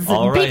is.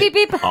 All right, Beep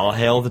beep beep. I'll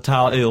hail the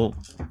tile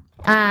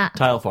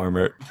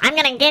farmer. I'm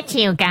gonna get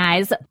you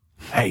guys.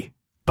 Hey,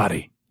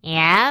 buddy,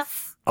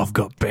 Yes? I've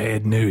got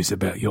bad news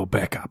about your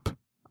backup.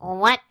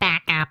 What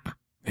backup?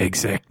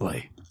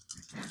 Exactly.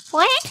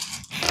 What?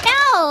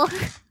 No!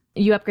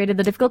 You upgraded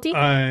the difficulty?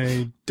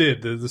 I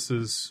did. This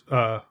is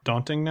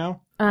daunting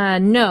now.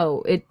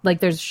 No.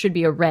 There should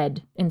be a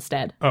red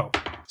instead. Oh,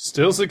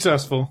 still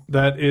successful.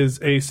 That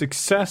is a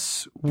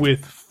success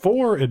with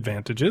 4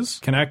 advantages.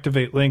 Can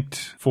activate Linked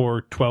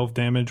for 12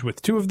 damage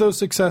with 2 of those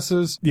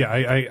successes. Yeah,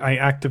 I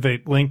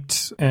activate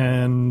Linked,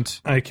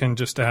 and I can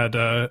just add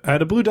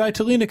a blue die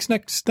to Lennox's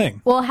next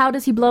thing. Well, how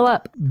does he blow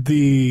up?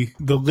 The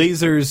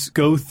lasers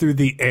go through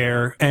the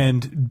air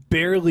and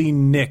barely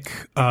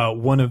nick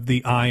one of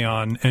the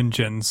ion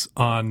engines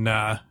on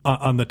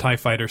the TIE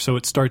fighter, so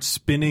it starts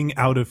spinning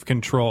out of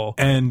control.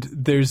 And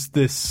there's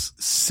this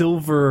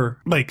silver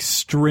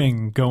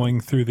string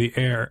going through the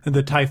air, and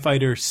the TIE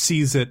fighter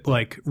sees it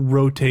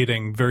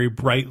rotating very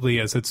brightly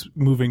as it's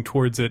moving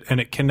towards it, and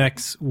it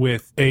connects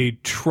with a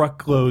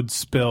truckload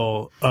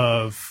spill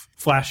of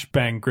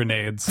flashbang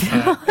grenades,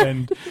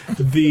 and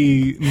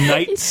the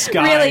night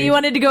sky. Really? You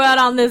wanted to go out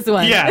on this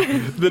one? Yeah,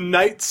 the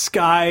night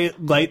sky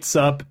lights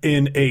up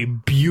in a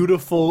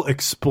beautiful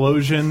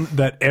explosion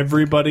that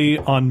everybody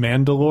on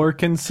Mandalore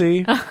can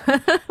see.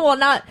 Well,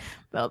 not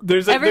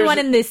Everyone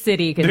in this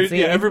city can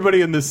see. Yeah,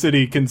 everybody in the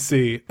city can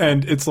see,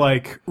 and it's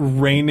like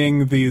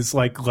raining these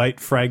like light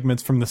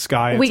fragments from the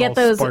sky. We It's get all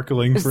those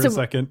sparkling for a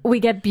second. We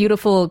get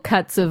beautiful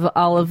cuts of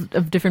all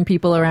of different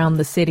people around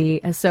the city.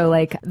 So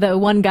like the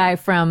one guy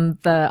from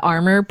the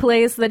armor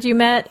place that you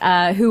met,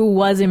 who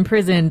was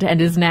imprisoned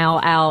and is now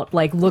out,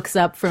 like looks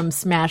up from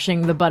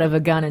smashing the butt of a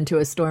gun into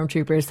a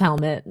stormtrooper's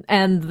helmet.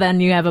 And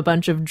then you have a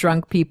bunch of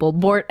drunk people,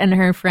 Bort and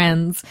her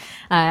friends,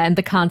 and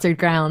the concert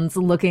grounds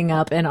looking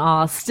up in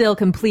awe, still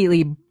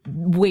completely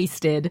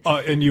wasted.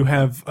 And you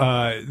have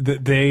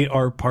they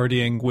are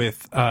partying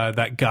with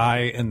that guy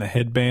in the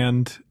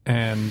headband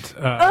and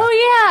Oh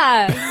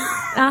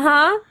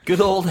yeah. Good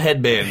old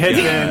headband.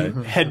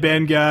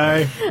 headband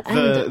guy.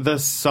 The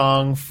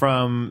song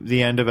from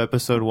the end of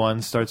episode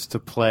 1 starts to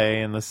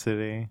play in the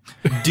city.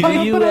 Do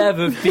you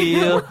ever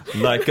feel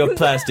like a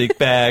plastic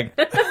bag?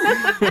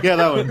 Yeah,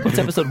 that one. What's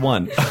episode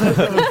 1?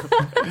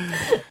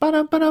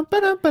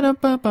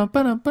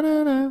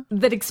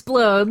 That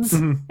explodes,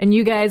 and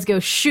you guys go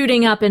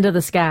shooting up into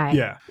the sky.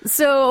 Yeah.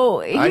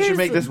 So I should here's-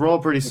 make this roll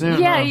pretty soon.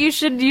 Yeah, huh? you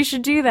should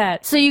do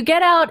that. So you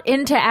get out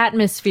into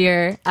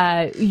atmosphere.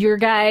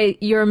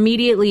 You're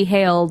immediately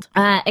hailed.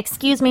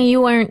 Excuse me,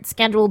 you weren't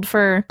scheduled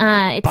for,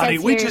 it Buddy,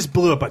 says we here- just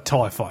blew up a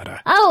TIE fighter.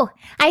 Oh,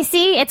 I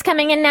see. It's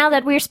coming in now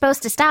that we're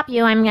supposed to stop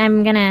you.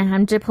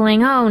 I'm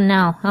deploying. Oh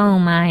no. Oh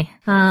my.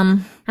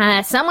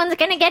 Someone's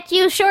gonna get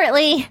you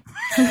shortly.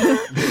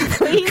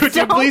 Please Could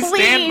you don't please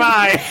stand leave.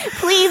 by?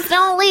 Please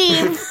don't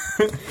leave.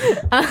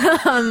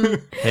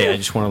 Hey, I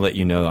just want to let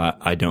you know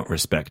I don't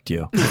respect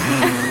you.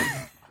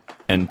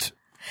 and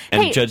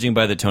Hey. judging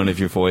by the tone of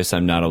your voice,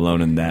 I'm not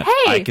alone in that. Hey.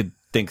 I could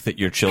think that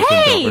your children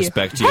don't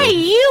respect you. Hey,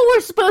 you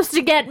were supposed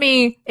to get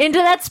me into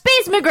that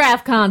Space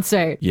McGrath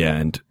concert. Yeah,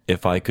 and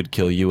if I could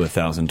kill you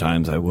 1,000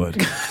 times, I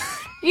would.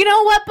 You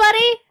know what,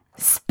 buddy?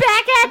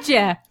 Back at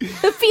ya.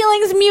 The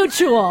feeling's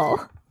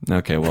mutual.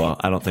 Okay, well,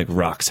 I don't think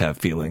rocks have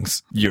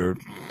feelings. You're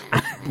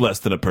less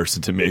than a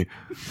person to me.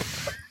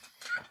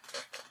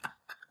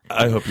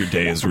 I hope your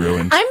day is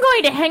ruined. I'm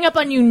going to hang up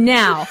on you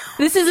now.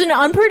 This is an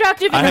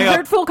unproductive and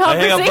hurtful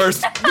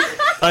conversation.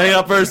 I hang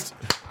up first.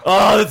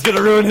 Oh, that's going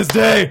to ruin his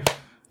day.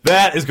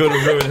 That is going to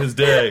ruin his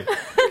day.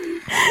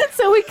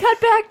 So we cut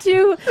back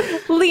to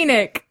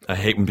Lenik. I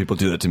hate when people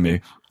do that to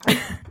me.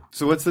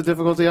 So what's the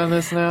difficulty on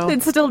this now?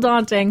 It's still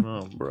daunting.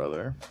 Oh,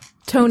 brother.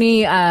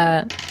 Tony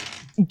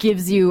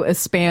gives you a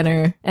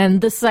spanner,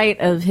 and the sight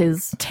of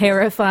his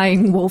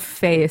terrifying wolf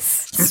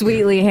face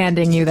sweetly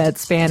handing you that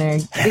spanner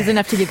is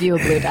enough to give you a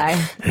blue die.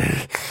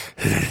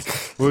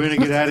 We're gonna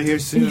get out of here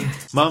soon.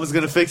 Mama's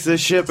gonna fix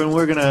this ship and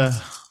we're gonna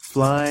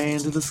fly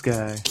into the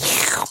sky.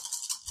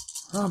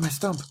 Oh, my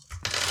stump.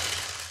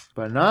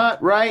 But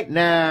not right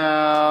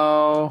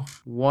now.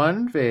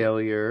 One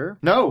failure.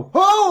 No.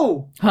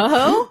 Oh!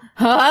 Ho-ho?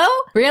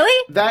 Ho-ho?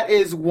 Really? That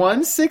is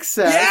one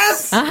success.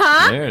 Yes!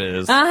 Uh-huh. There it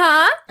is.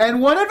 Uh-huh.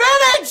 And one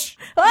advantage!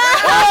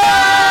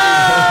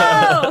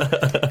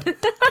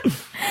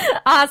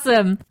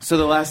 Awesome. So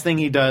the last thing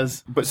he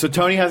does, so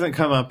Tony hasn't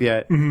come up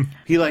yet.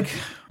 He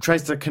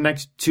tries to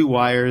connect two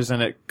wires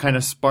and it kind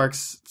of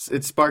sparks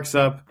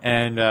up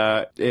and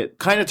it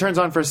kind of turns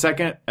on for a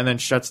second and then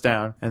shuts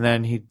down. And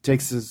then he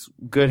takes his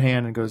good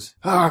hand and goes,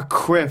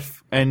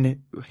 Criff,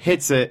 and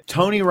hits it.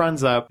 Tony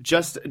runs up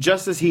just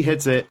as he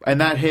hits it,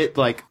 and that hit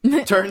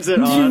turns it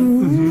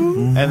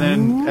on. And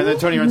then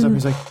Tony runs up and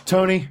he's like,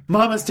 Tony,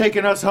 Mama's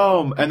taking us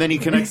home. And then he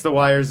connects the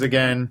wires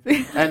again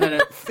and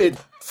then it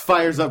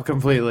fires up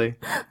completely.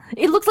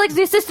 It looks like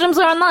these systems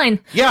are online.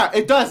 Yeah,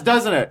 it does,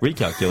 doesn't it?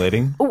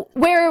 Recalculating.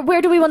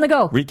 Where do we want to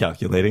go?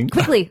 Recalculating.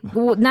 Quickly,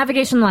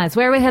 navigation-wise,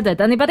 where are we headed?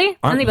 Anybody?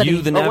 Aren't Anybody?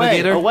 you the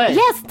navigator? Away.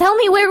 Yes, tell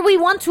me where we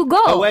want to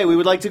go. Away. We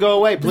would like to go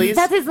away, please.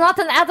 That is not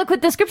an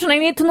adequate description. I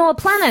need to know a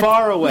planet.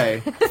 Far away.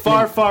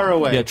 Far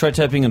away. Yeah, try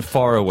typing in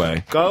far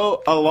away.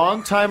 Go a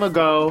long time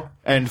ago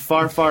and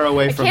far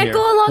away from Can't here.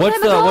 go a long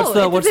time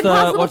ago. It's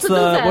impossible to do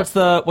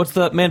that. What's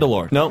the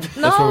Mandalore? Nope,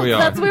 No, that's where we are.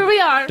 That's where we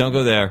are. Don't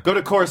go there. Go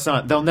to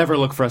Coruscant. They'll never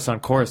look for us on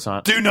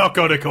Coruscant. Do not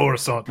go to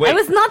Coruscant. I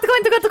was not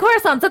going to go to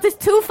Coruscant. That is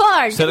too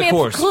far. Set Give a me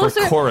course for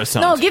closer...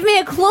 Coruscant. No, give me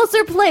a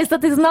closer place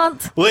that is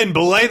not... Lynn,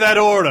 belay that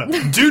order.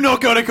 Do not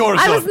go to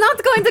Coruscant. I was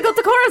not going to go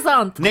to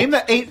Coruscant. Name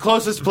the 8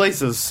 closest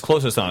places.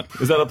 Closest on.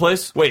 Is that a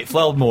place? Wait,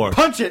 Fleldmore.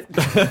 Punch it.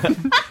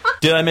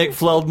 Did I make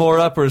Fleldmore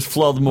up or is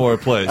Fleldmore a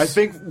place? I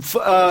think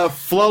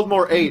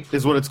Fleldmore 8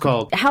 is what it's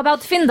called. How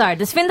about Findar?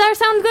 Does Findar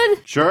sound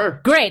good?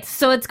 Sure. Great.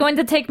 So it's going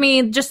to take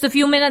me just a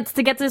few minutes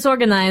to get this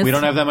organized. We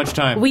don't have that much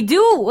time. We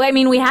do. I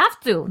mean, we have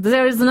to.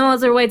 There is no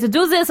other way to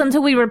do this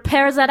until we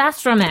repair that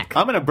astromech.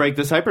 I'm gonna break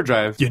this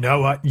hyperdrive. You know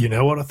what?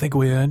 I think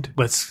we earned?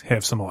 Let's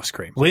have some ice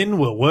cream. Lynn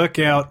will work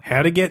out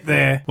how to get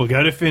there. We'll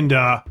go to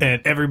Findar,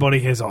 and everybody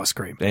has ice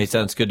cream. Hey,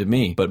 sounds good to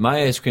me. But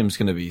my ice cream's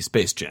going to be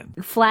Space Gen.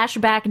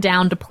 Flashback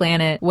down to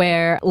planet where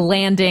they're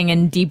landing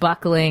and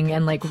debuckling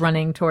and like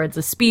running towards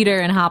a speeder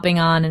and hopping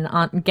on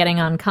and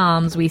getting on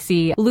comms, we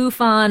see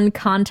Lufon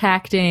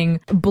contacting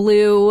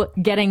Blue,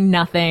 getting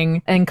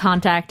nothing, and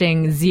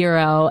contacting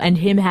Zero, and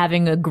him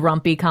having a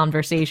grumpy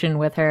conversation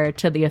with her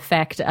to the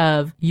effect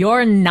of,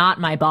 "You're not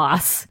my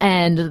boss,"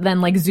 and then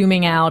like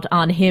zooming out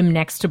on him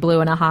next to Blue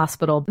in a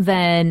hospital,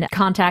 then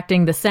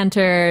contacting the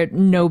center,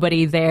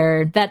 nobody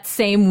there. That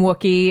same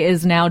Wookiee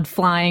is now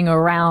flying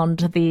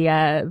around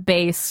the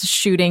base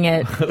shooting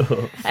at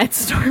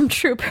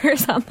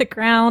stormtroopers on the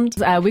ground.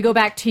 We go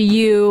back to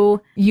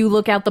you. You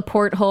look out the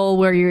porthole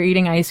where you're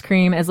eating ice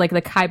cream as like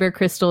the Kyber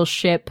crystal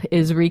ship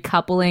is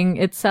recoupling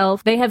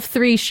itself. They have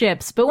 3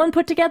 ships, but when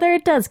put together,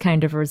 it does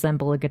kind of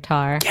resemble a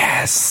guitar.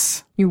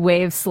 Yes. You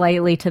wave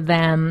slightly to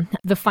them.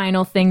 The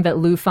final thing that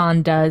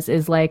Lufon does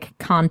is like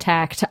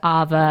contact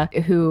Ava,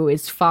 who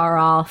is far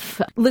off,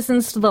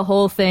 listens to the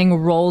whole thing,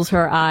 rolls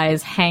her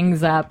eyes,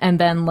 hangs up, and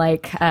then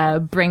like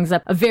brings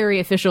up a very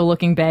official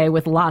looking bay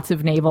with lots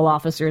of naval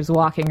officers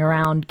walking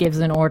around, gives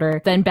an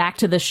order. Then back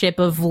to the ship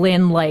of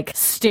Lynn, like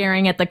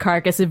staring at the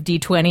carcass of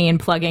D20 and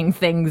plugging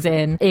things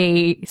in.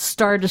 A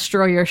Star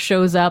Destroyer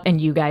shows up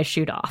and you guys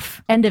shoot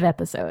off. End of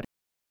episode.